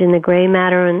shrinkage in the gray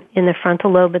matter in the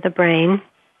frontal lobe of the brain,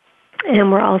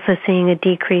 and we're also seeing a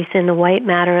decrease in the white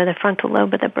matter of the frontal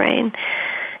lobe of the brain.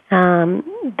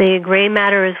 The gray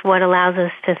matter is what allows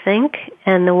us to think,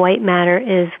 and the white matter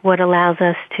is what allows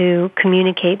us to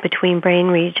communicate between brain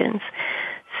regions.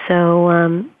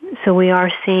 So So we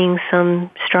are seeing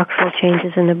some structural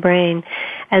changes in the brain,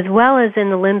 as well as in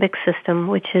the limbic system,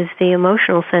 which is the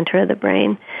emotional center of the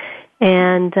brain.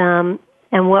 And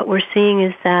what we're seeing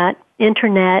is that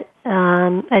internet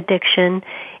addiction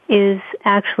is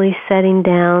actually setting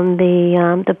down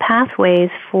the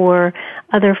pathways for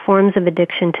other forms of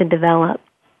addiction to develop.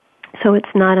 So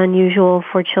it's not unusual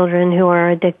for children who are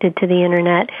addicted to the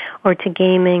internet or to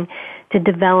gaming to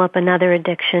develop another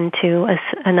addiction to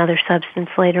another substance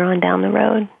later on down the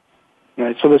road.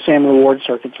 Right. So the same reward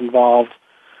circuits involved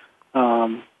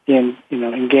in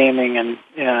gaming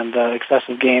and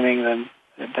excessive gaming than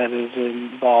that is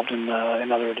involved in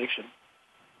another addiction.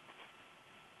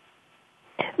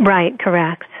 Right.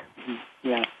 Correct.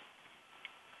 Yeah.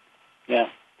 Yeah.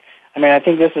 I mean, I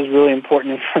think this is really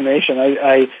important information.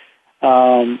 I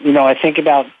think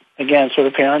about, again, sort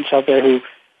of parents out there who,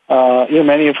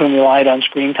 many of whom relied on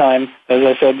screen time, as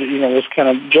I said, was kind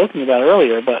of joking about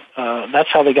earlier, but that's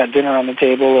how they got dinner on the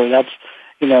table, or that's,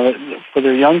 for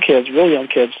their young kids, real young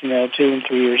kids, 2 and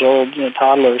 3 years old,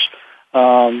 toddlers,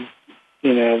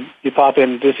 you pop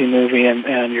in a Disney movie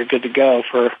and you're good to go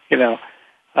for,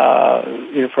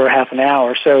 for half an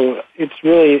hour. So it's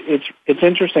really, it's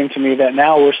interesting to me that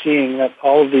now we're seeing that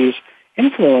all of these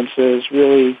influences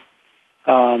really,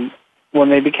 when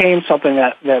they became something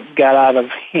that got out of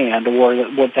hand, or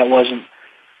that wasn't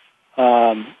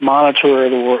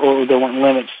monitored, or there weren't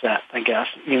limits set, I guess,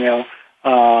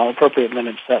 appropriate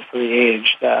limits set for the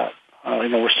age, that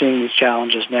we're seeing these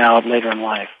challenges now later in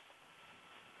life.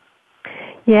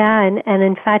 Yeah, and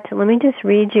in fact, let me just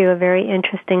read you a very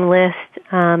interesting list.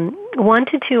 1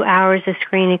 to 2 hours of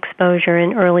screen exposure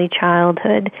in early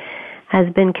childhood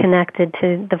has been connected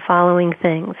to the following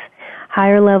things: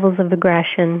 higher levels of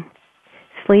aggression,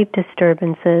 sleep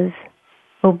disturbances,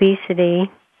 obesity,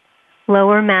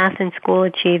 lower math and school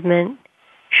achievement,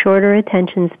 shorter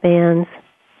attention spans,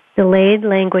 delayed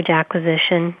language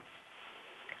acquisition,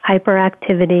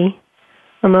 hyperactivity,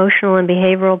 emotional and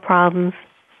behavioral problems,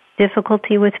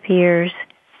 difficulty with peers,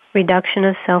 reduction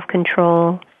of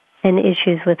self-control, and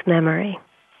issues with memory.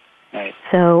 Right.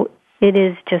 So it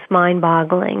is just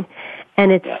mind-boggling.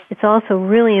 And it's also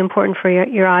really important for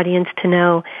your audience to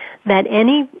know that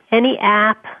any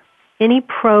app, any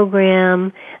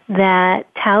program that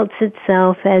touts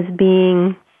itself as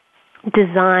being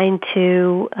designed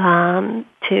to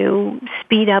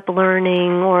speed up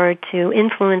learning or to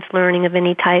influence learning of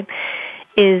any type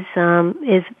is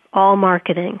all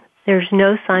marketing. There's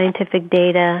no scientific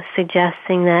data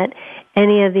suggesting that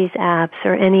any of these apps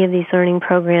or any of these learning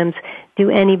programs do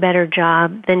any better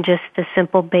job than just the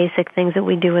simple basic things that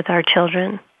we do with our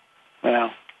children.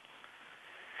 Wow.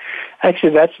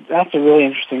 Actually, that's a really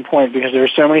interesting point, because there are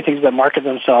so many things that market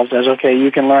themselves as, okay,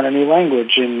 you can learn a new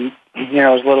language in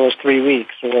as little as 3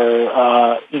 weeks,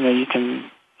 or you can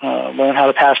learn how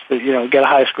to pass get a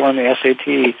high score on the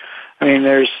SAT. I mean,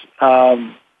 there's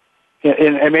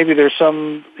and maybe there's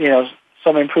some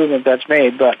improvement that's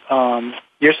made, but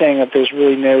you're saying that there's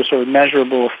really no sort of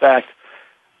measurable effect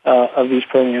of these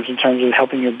programs in terms of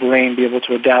helping your brain be able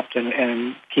to adapt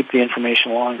and keep the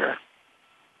information longer.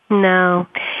 No.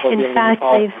 In fact,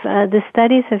 the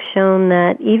studies have shown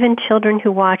that even children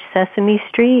who watch Sesame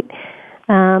Street,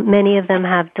 many of them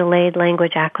have delayed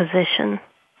language acquisition.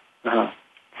 Uh-huh.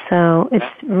 So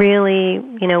it's really,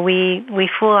 we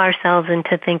fool ourselves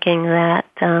into thinking that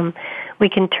we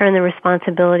can turn the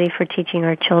responsibility for teaching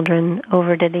our children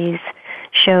over to these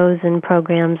shows and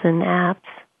programs and apps.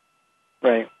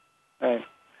 Right.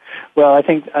 Well, I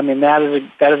think,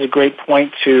 that is a great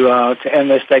point to end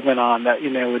this segment on. That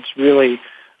it's really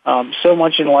so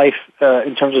much in life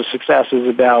in terms of success is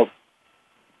about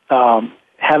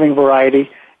having variety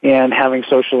and having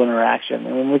social interaction.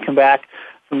 And when we come back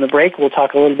from the break, we'll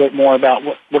talk a little bit more about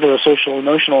what are the social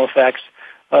emotional effects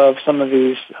of some of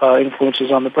these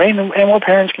influences on the brain, and what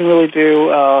parents can really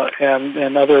do,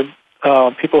 and other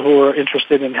people who are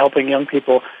interested in helping young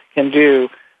people can do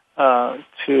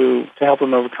to help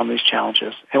them overcome these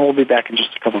challenges. And we'll be back in just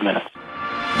a couple minutes.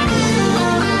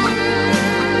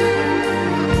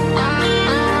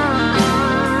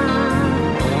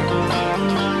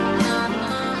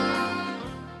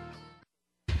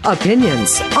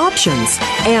 Opinions, options,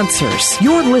 answers.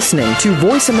 You're listening to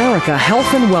Voice America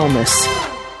Health and Wellness.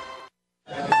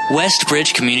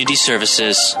 Westbridge Community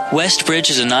Services. Westbridge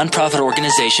is a nonprofit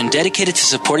organization dedicated to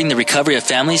supporting the recovery of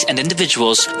families and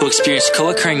individuals who experience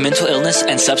co-occurring mental illness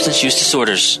and substance use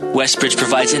disorders. Westbridge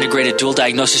provides integrated dual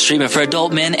diagnosis treatment for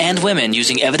adult men and women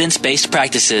using evidence-based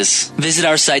practices. Visit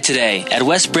our site today at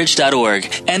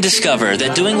westbridge.org and discover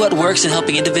that doing what works in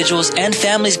helping individuals and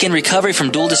families gain recovery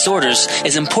from dual disorders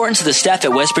is important to the staff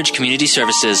at Westbridge Community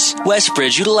Services.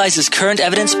 Westbridge utilizes current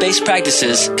evidence-based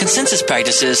practices, consensus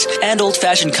practices, and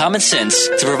old-fashioned common sense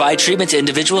to provide treatment to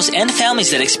individuals and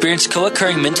families that experience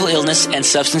co-occurring mental illness and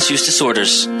substance use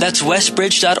disorders. That's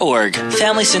westbridge.org,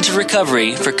 family-centered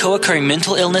recovery for co-occurring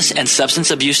mental illness and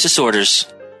substance abuse disorders.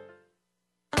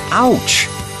 Ouch!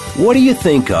 What do you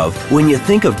think of when you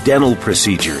think of dental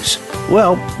procedures?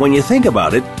 Well, when you think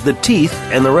about it, the teeth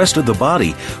and the rest of the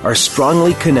body are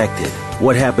strongly connected.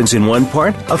 What happens in one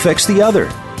part affects the other.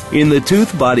 In the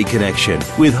Tooth Body Connection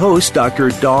with host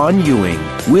Dr. Dawn Ewing,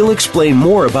 we'll explain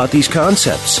more about these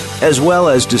concepts, as well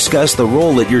as discuss the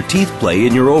role that your teeth play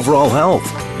in your overall health.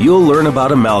 You'll learn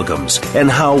about amalgams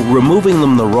and how removing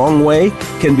them the wrong way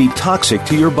can be toxic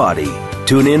to your body.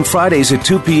 Tune in Fridays at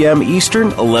 2 p.m.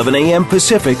 Eastern, 11 a.m.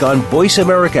 Pacific on Voice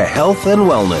America Health and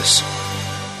Wellness.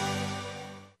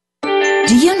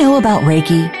 Do you know about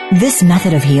Reiki? This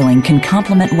method of healing can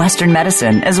complement Western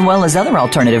medicine as well as other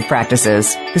alternative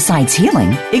practices. Besides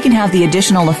healing, it can have the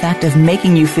additional effect of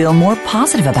making you feel more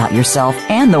positive about yourself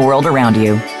and the world around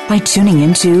you. By tuning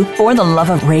into For the Love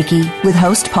of Reiki with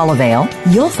host Paula Vale,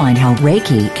 you'll find how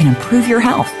Reiki can improve your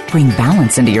health, bring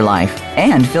balance into your life,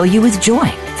 and fill you with joy.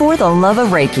 For the Love of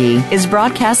Reiki is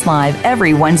broadcast live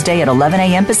every Wednesday at 11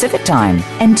 a.m. Pacific Time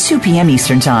and 2 p.m.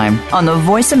 Eastern Time on the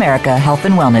Voice America Health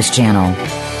and Wellness channel.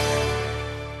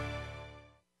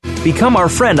 Become our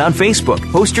friend on Facebook.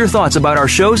 Post your thoughts about our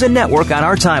shows and network on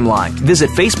our timeline. Visit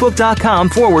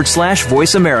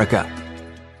facebook.com/Voice America.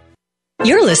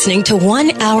 You're listening to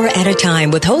 1 Hour at a Time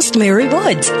with host Mary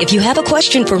Woods. If you have a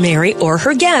question for Mary or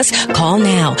her guest, call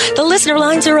now. The listener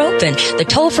lines are open. The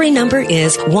toll-free number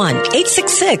is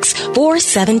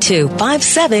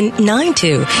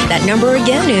 1-866-472-5792. That number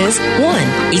again is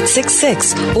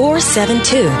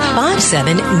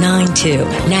 1-866-472-5792.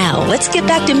 Now, let's get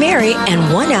back to Mary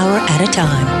and 1 Hour at a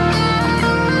Time.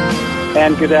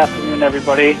 And good afternoon,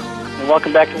 everybody. And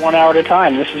welcome back to 1 Hour at a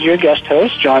Time. This is your guest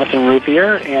host, Jonathan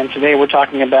Ruthier, and today we're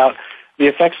talking about the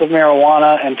effects of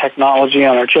marijuana and technology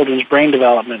on our children's brain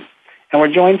development. And we're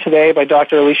joined today by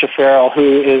Dr. Alicia Farrell,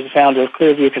 who is the founder of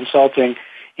Clearview Consulting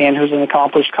and who's an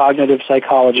accomplished cognitive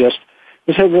psychologist,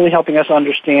 who's really helping us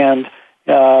understand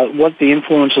what the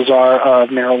influences are of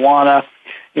marijuana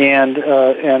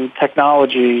and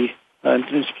technology,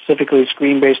 and specifically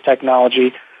screen-based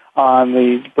technology, on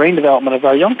the brain development of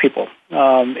our young people.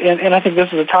 And I think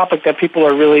this is a topic that people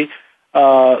are really,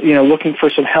 looking for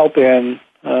some help in,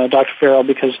 Dr. Farrell,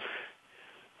 because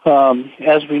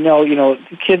as we know,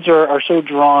 kids are so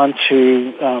drawn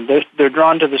to, they're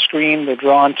drawn to the screen, they're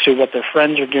drawn to what their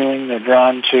friends are doing, they're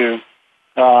drawn to,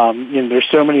 there's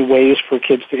so many ways for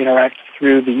kids to interact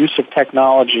through the use of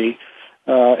technology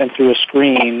and through a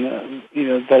screen,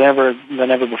 than ever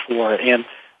before. And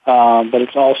but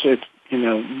it's also,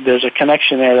 there's a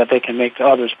connection there that they can make to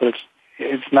others, but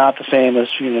it's not the same as,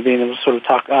 being able to sort of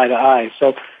talk eye to eye.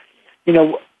 So,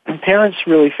 parents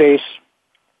really face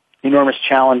enormous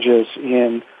challenges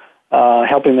in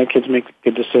helping their kids make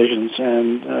good decisions.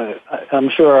 And I'm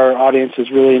sure our audience is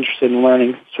really interested in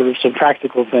learning sort of some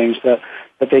practical things that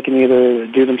they can either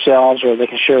do themselves or they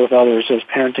can share with others as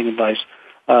parenting advice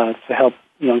to help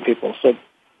young people. So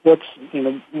what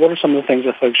are some of the things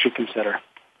that folks should consider?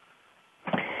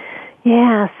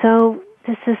 Yeah, so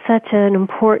this is such an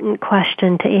important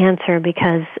question to answer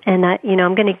because, I'm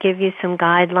going to give you some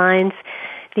guidelines.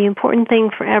 The important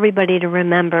thing for everybody to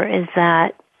remember is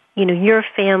that, your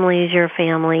family is your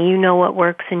family. You know what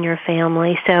works in your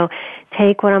family. So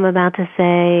take what I'm about to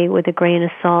say with a grain of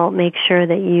salt. Make sure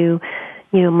that you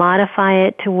modify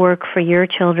it to work for your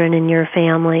children and your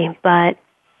family. But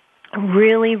a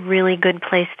really, really good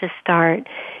place to start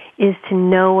is to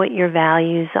know what your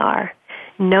values are.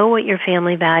 Know what your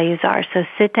family values are. So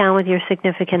sit down with your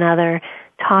significant other,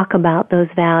 talk about those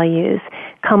values,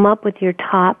 come up with your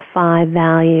top 5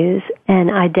 values and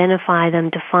identify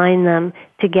them, define them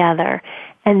together,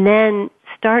 and then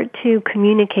start to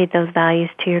communicate those values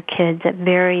to your kids at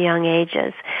very young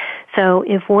ages. So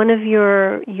if one of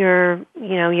your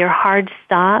hard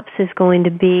stops is going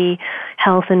to be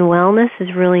health and wellness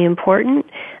is really important,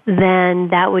 then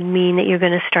that would mean that you're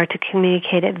going to start to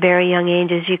communicate at very young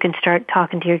ages. You can start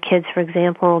talking to your kids, for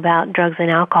example, about drugs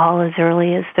and alcohol as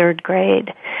early as 3rd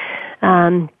grade.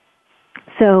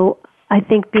 So I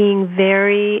think being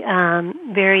very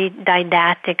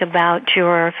didactic about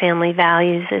your family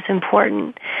values is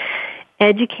important.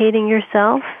 Educating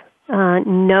yourself,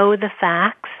 know the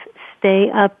facts,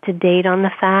 stay up to date on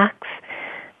the facts,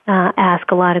 ask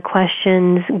a lot of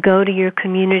questions, go to your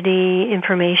community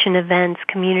information events.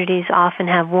 Communities often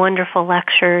have wonderful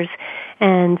lectures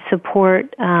and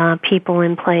support people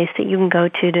in place that you can go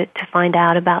to find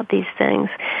out about these things.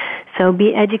 So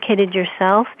be educated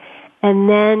yourself, and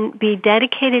then be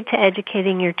dedicated to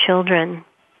educating your children.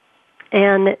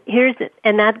 And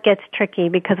that gets tricky,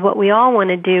 because what we all want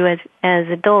to do as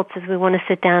adults is we want to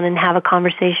sit down and have a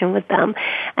conversation with them,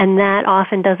 and that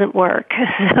often doesn't work.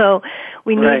 So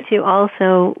we need to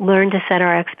also learn to set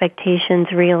our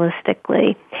expectations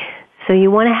realistically. So you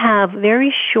want to have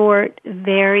very short,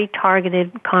 very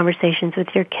targeted conversations with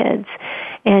your kids.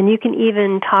 And you can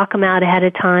even talk them out ahead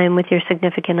of time with your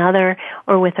significant other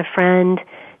or with a friend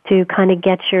to kind of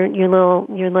get your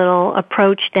little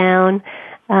approach down.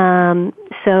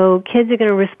 So kids are going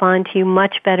to respond to you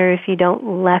much better if you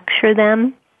don't lecture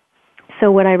them. So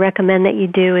what I recommend that you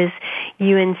do is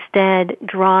you instead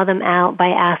draw them out by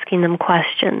asking them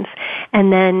questions.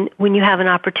 And then when you have an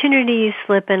opportunity, you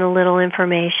slip in a little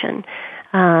information.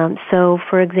 So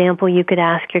for example, you could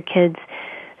ask your kids,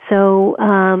 so,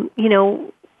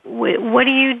 what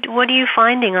are you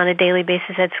finding on a daily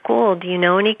basis at school? Do you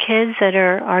know any kids that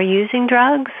are using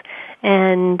drugs?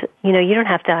 And, you don't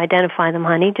have to identify them,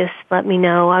 honey. Just let me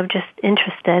know. I'm just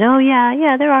interested. Oh,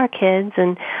 yeah, there are kids.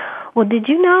 And, well, did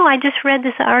you know, I just read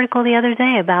this article the other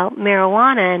day about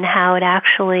marijuana and how it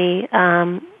actually,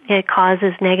 it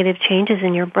causes negative changes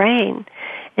in your brain.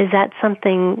 Is that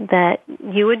something that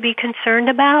you would be concerned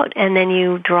about? And then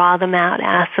you draw them out,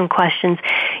 ask some questions.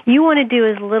 You want to do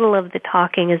as little of the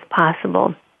talking as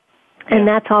possible. And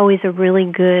that's always a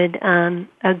really good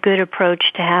approach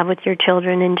to have with your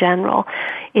children in general.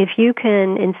 If you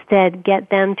can instead get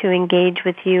them to engage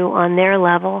with you on their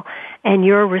level and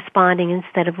you're responding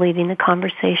instead of leading the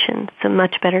conversation, it's a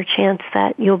much better chance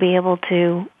that you'll be able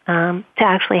to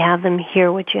actually have them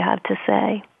hear what you have to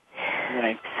say.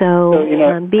 Right. So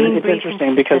being it's brief interesting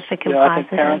and because specific and I think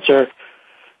parents are,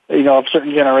 of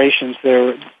certain generations,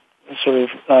 there was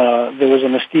a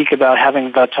mystique about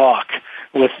having the talk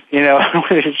with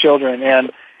with your children,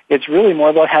 and it's really more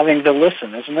about having the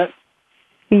listen, isn't it?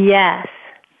 Yes.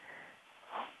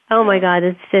 Oh my God,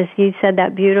 it's just, you said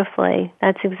that beautifully.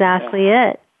 That's exactly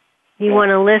it. You want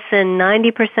to listen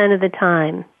 90% of the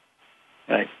time.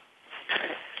 Right.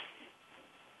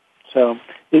 So,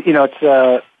 it's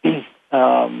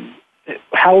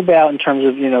how about in terms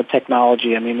of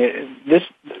technology? I mean,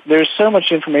 there's so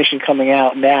much information coming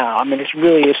out now. I mean, it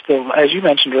really is still, as you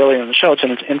mentioned earlier in the show, it's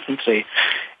in its infancy.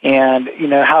 And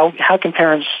how can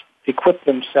parents equip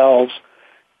themselves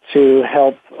to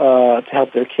help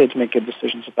their kids make good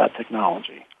decisions about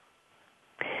technology?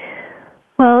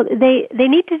 Well, they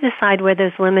need to decide where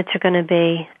those limits are going to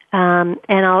be. And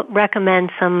I'll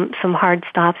recommend some hard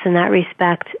stops in that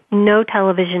respect. No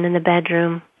television in the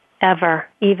bedroom, ever,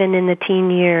 even in the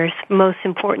teen years, most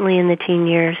importantly in the teen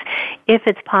years. If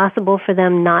it's possible for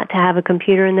them not to have a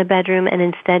computer in the bedroom and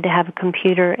instead to have a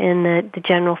computer in the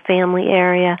general family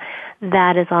area,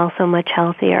 that is also much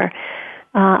healthier.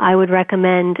 I would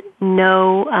recommend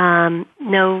no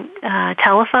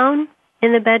telephone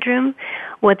in the bedroom.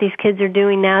 What these kids are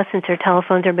doing now, since their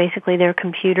telephones are basically their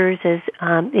computers, is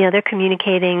they're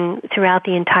communicating throughout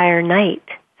the entire night.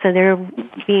 So they're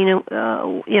being,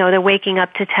 they're waking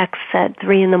up to texts at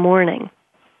 3 a.m.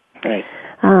 Right.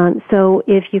 So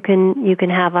if you can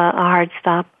have a hard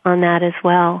stop on that as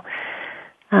well,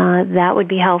 that would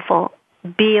be helpful.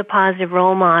 Be a positive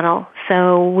role model.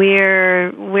 So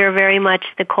we're very much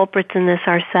the culprits in this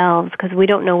ourselves because we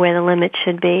don't know where the limits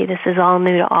should be. This is all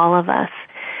new to all of us.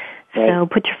 Right. So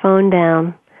put your phone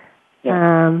down.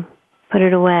 Yeah. Put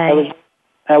it away.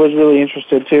 I was really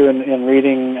interested too in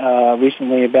reading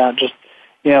recently about just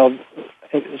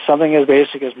something as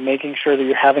basic as making sure that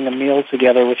you're having a meal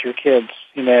together with your kids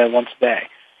once a day.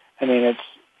 I mean, it's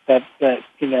that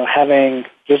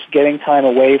getting time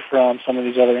away from some of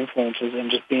these other influences and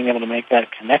just being able to make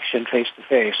that connection face to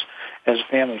face as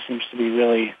a family seems to be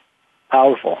really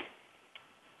powerful.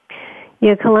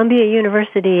 Yeah, Columbia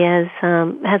University has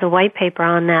a white paper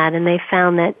on that, and they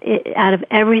found that out of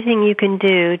everything you can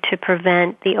do to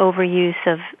prevent the overuse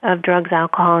of drugs,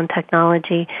 alcohol, and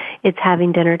technology, it's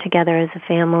having dinner together as a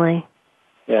family.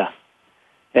 Yeah.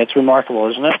 It's remarkable,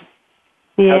 isn't it?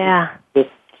 Yeah.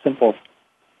 It's simple.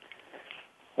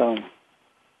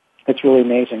 It's really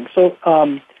amazing. So,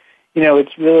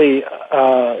 it's really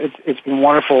it's been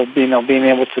wonderful, being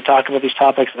able to talk about these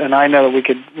topics. And I know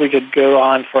that we could go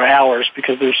on for hours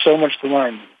because there's so much to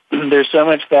learn. There's so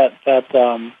much that I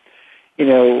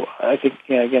think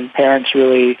again, parents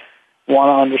really want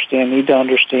to understand, need to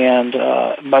understand,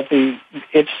 but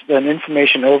it's an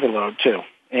information overload too.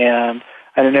 And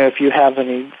I don't know if you have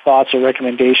any thoughts or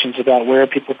recommendations about where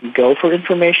people can go for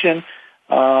information,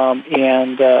 or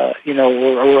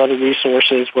other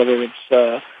resources, whether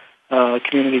it's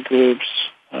community groups,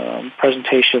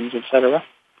 presentations, etc.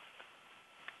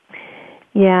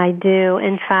 Yeah, I do.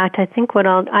 In fact, I think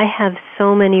I have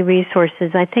so many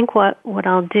resources. I think what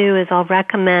I'll do is I'll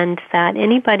recommend that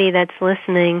anybody that's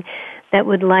listening that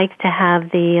would like to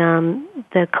have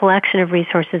the collection of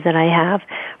resources that I have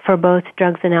for both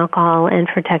drugs and alcohol and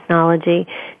for technology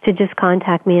to just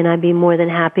contact me, and I'd be more than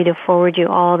happy to forward you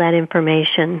all that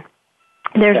information.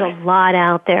 There's a lot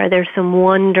out there. There's some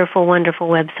wonderful, wonderful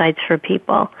websites for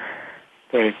people.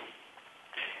 Great.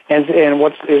 And is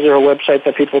there a website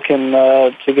that people can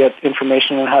to get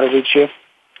information on how to reach you?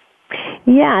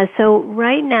 Yeah, so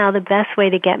right now the best way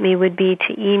to get me would be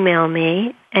to email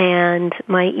me, and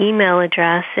my email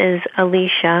address is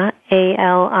Alicia,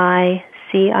 ALICIA,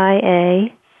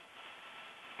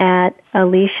 at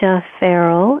Alicia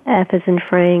Farrell, F as in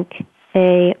Frank,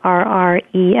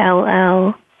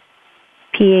 ARRELL,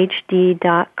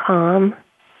 PhD.com.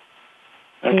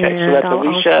 Okay, so that's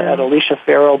Alicia at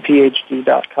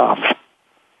AliciaFarrellPhD.com.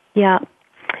 Yeah.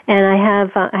 And I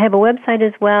have a website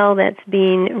as well that's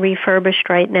being refurbished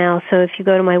right now. So if you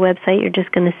go to my website, you're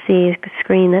just going to see a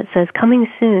screen that says "Coming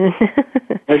soon."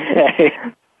 Okay.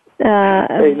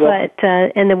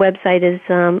 And the website is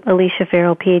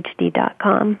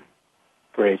AliciaFarrellPhD.com.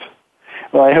 Great.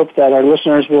 Well, I hope that our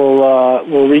listeners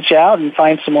will reach out and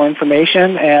find some more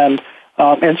information and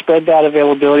spread that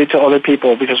availability to other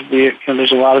people, because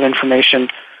there's a lot of information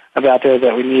about there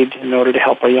that we need in order to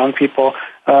help our young people.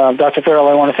 Dr. Farrell,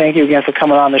 I want to thank you again for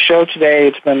coming on the show today.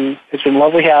 It's been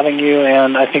lovely having you,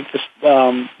 and I think this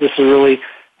is a really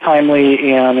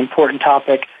timely and important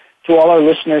topic. To all our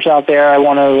listeners out there, I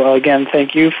want to again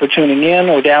thank you for tuning in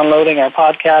or downloading our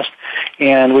podcast,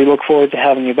 and we look forward to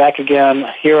having you back again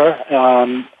here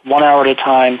 1 hour at a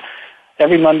time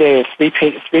every Monday at 3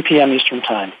 p.m. Eastern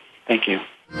Time. Thank you.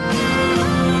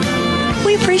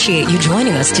 We appreciate you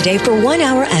joining us today for 1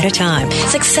 hour at a time.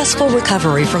 Successful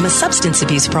recovery from a substance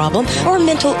abuse problem or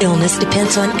mental illness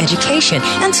depends on education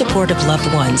and support of loved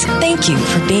ones. Thank you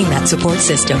for being that support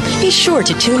system. Be sure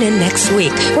to tune in next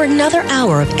week for another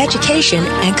hour of education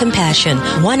and compassion,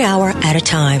 1 hour at a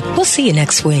time. We'll see you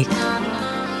next week.